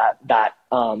about that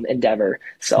endeavor.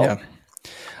 So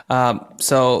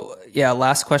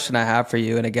last question I have for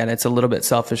you, and again, it's a little bit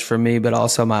selfish for me, but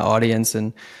also my audience.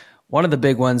 And one of the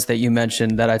big ones that you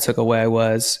mentioned that I took away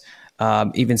was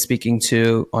even speaking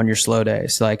to on your slow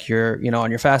days. Like you're,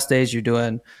 on your fast days, you're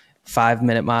doing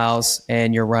 5-minute miles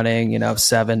and you're running,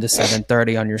 7 to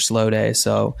 7:30 on your slow day.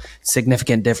 So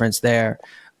significant difference there.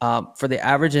 For the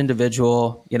average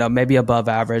individual, maybe above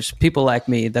average, people like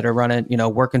me that are running,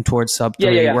 working towards sub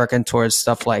 3, working towards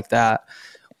stuff like that.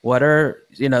 What are,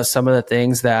 some of the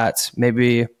things that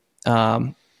maybe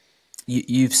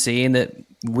you've seen that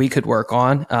we could work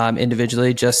on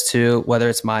individually, just to whether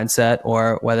it's mindset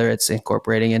or whether it's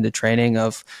incorporating into training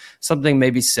of something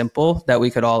maybe simple that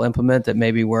we could all implement that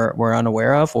maybe we're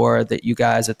unaware of, or that you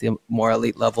guys at the more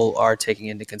elite level are taking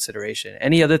into consideration?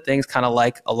 Any other things kind of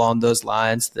like along those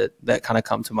lines that kind of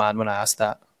come to mind when I ask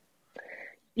that?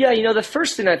 Yeah, the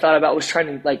first thing I thought about was trying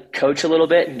to like coach a little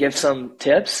bit and give some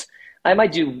tips. I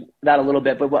might do that a little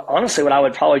bit, but what I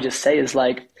would probably just say is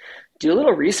like, do a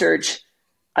little research.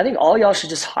 I think all y'all should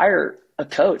just hire a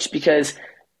coach, because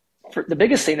the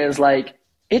biggest thing is like,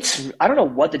 I don't know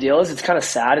what the deal is. It's kind of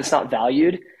sad. It's not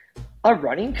valued. A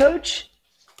running coach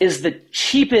is the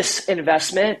cheapest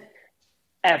investment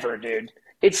ever, dude.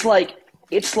 It's like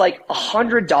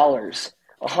 $100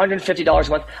 $150 a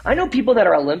month. I know people that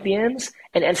are Olympians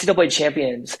and NCAA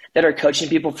champions that are coaching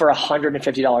people for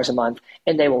 $150 a month,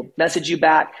 and they will message you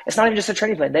back. It's not even just a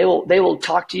training plan. They will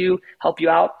talk to you, help you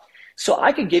out. So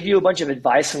I could give you a bunch of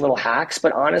advice and little hacks,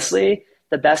 but honestly,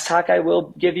 the best hack I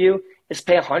will give you is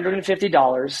pay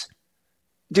 $150.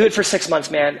 Do it for 6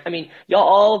 months, man. I mean, y'all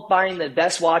all buying the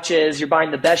best watches, you're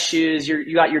buying the best shoes,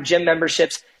 you got your gym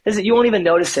memberships. You won't even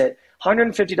notice it.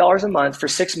 $150 a month for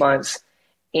 6 months,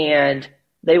 and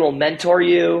they will mentor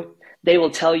you. They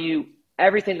will tell you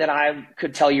everything that I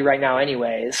could tell you right now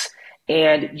anyways,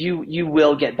 and you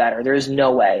will get better. There is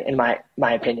no way, in my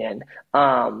opinion.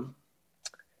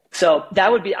 So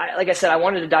that would be, like I said, I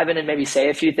wanted to dive in and maybe say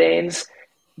a few things,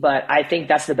 but I think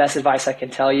that's the best advice I can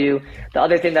tell you. The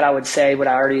other thing that I would say, what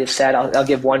I already have said, I'll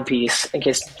give one piece in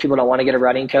case people don't want to get a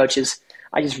running coach, is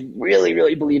I just really,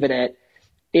 really believe in it,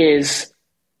 is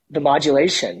the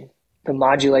modulation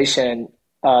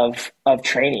of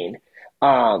training.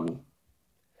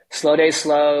 Slow days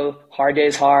slow, hard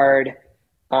days hard.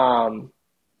 I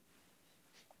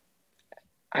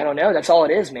don't know. That's all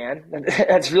it is, man.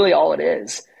 That's really all it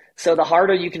is. So the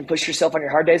harder you can push yourself on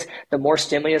your hard days, the more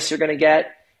stimulus you're going to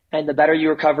get. And the better you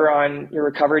recover on your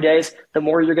recovery days, the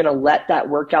more you're going to let that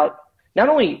workout not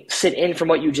only sit in from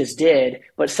what you just did,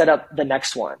 but set up the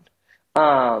next one.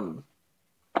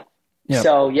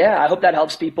 So yeah, I hope that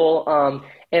helps people.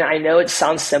 And I know it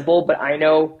sounds simple, but I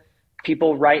know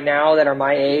people right now that are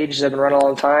my age that have been running a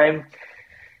long time,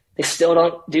 they still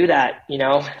don't do that. You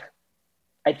know,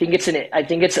 I think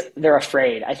they're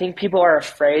afraid. I think people are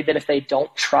afraid that if they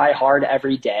don't try hard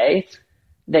every day,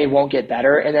 they won't get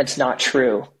better. And that's not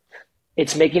true.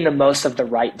 It's making the most of the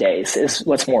right days is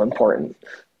what's more important.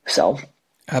 So.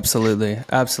 Absolutely.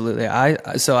 I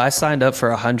signed up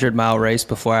for a 100-mile race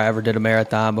before I ever did a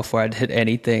marathon, before I did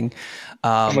anything.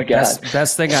 Oh my God.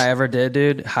 Best thing I ever did,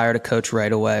 dude. Hired a coach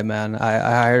right away, man. I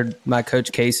hired my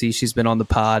coach, Casey. She's been on the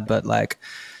pod, but like,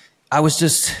 I was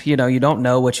just, you don't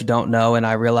know what you don't know. And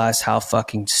I realized how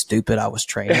fucking stupid I was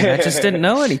training. I just didn't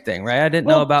know anything, right? I didn't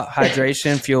know about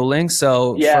hydration, fueling.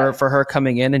 So for her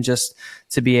coming in and just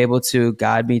to be able to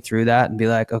guide me through that and be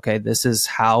like, okay, this is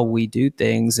how we do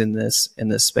things in this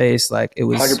space. Like, it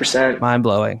was 100% mind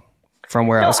blowing from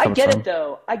where I was coming from. I get it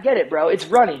though. I get it, bro. It's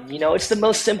running, it's the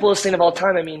most simplest thing of all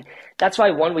time. I mean, that's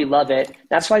why we love it.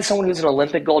 That's why someone who's an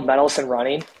Olympic gold medalist in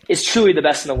running is truly the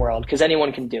best in the world, because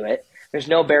anyone can do it. There's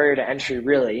no barrier to entry,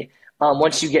 really.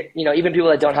 Once you get, even people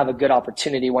that don't have a good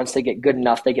opportunity, once they get good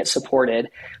enough, they get supported.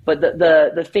 But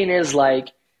the thing is, like,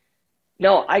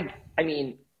 no, I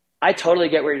mean, I totally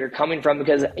get where you're coming from,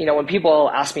 because, when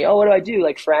people ask me, oh, what do I do?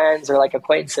 Like friends or like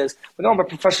acquaintances, like, oh, I'm a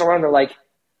professional runner. They're like,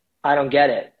 I don't get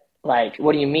it. Like,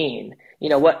 what do you mean?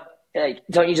 Like,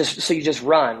 don't you just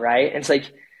run, right? And it's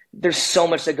like, there's so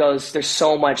much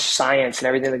science and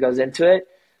everything that goes into it,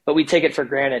 but we take it for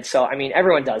granted. So, I mean,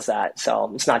 everyone does that.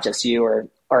 So it's not just you or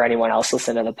anyone else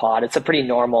listening to the pod. It's a pretty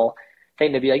normal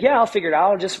thing to be like, yeah, I'll figure it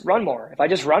out. I'll just run more. If I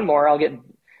just run more, I'll get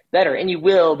better. And you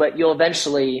will, but you'll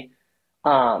eventually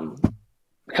become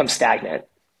stagnant.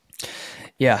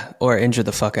 Yeah. Or injure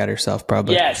the fuck out of yourself,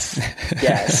 probably. Yes.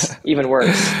 Even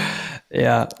worse.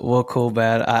 Yeah. Well, cool,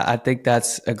 man. I think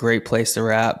that's a great place to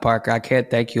wrap. Parker, I can't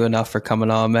thank you enough for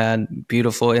coming on, man.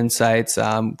 Beautiful insights.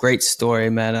 Great story,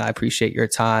 man. I appreciate your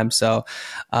time. So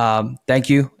thank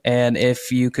you. And if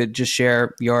you could just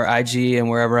share your IG and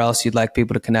wherever else you'd like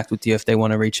people to connect with you if they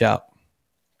want to reach out.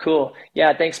 Cool.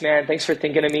 Yeah. Thanks, man. Thanks for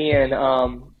thinking of me. And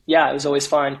it was always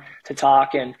fun to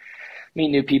talk and meet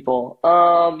new people.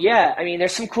 I mean,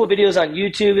 there's some cool videos on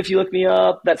YouTube if you look me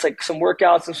up. That's like some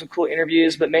workouts and some cool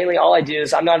interviews, but mainly all I do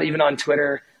is, I'm not even on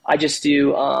Twitter. I just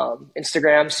do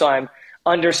Instagram. So I'm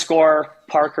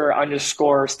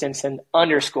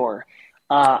 _Parker_Stinson_.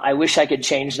 I wish I could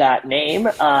change that name.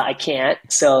 I can't.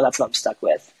 So that's what I'm stuck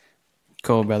with.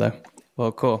 Cool, brother.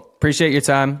 Well, cool. Appreciate your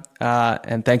time.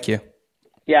 And thank you.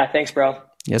 Yeah. Thanks, bro.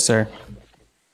 Yes, sir.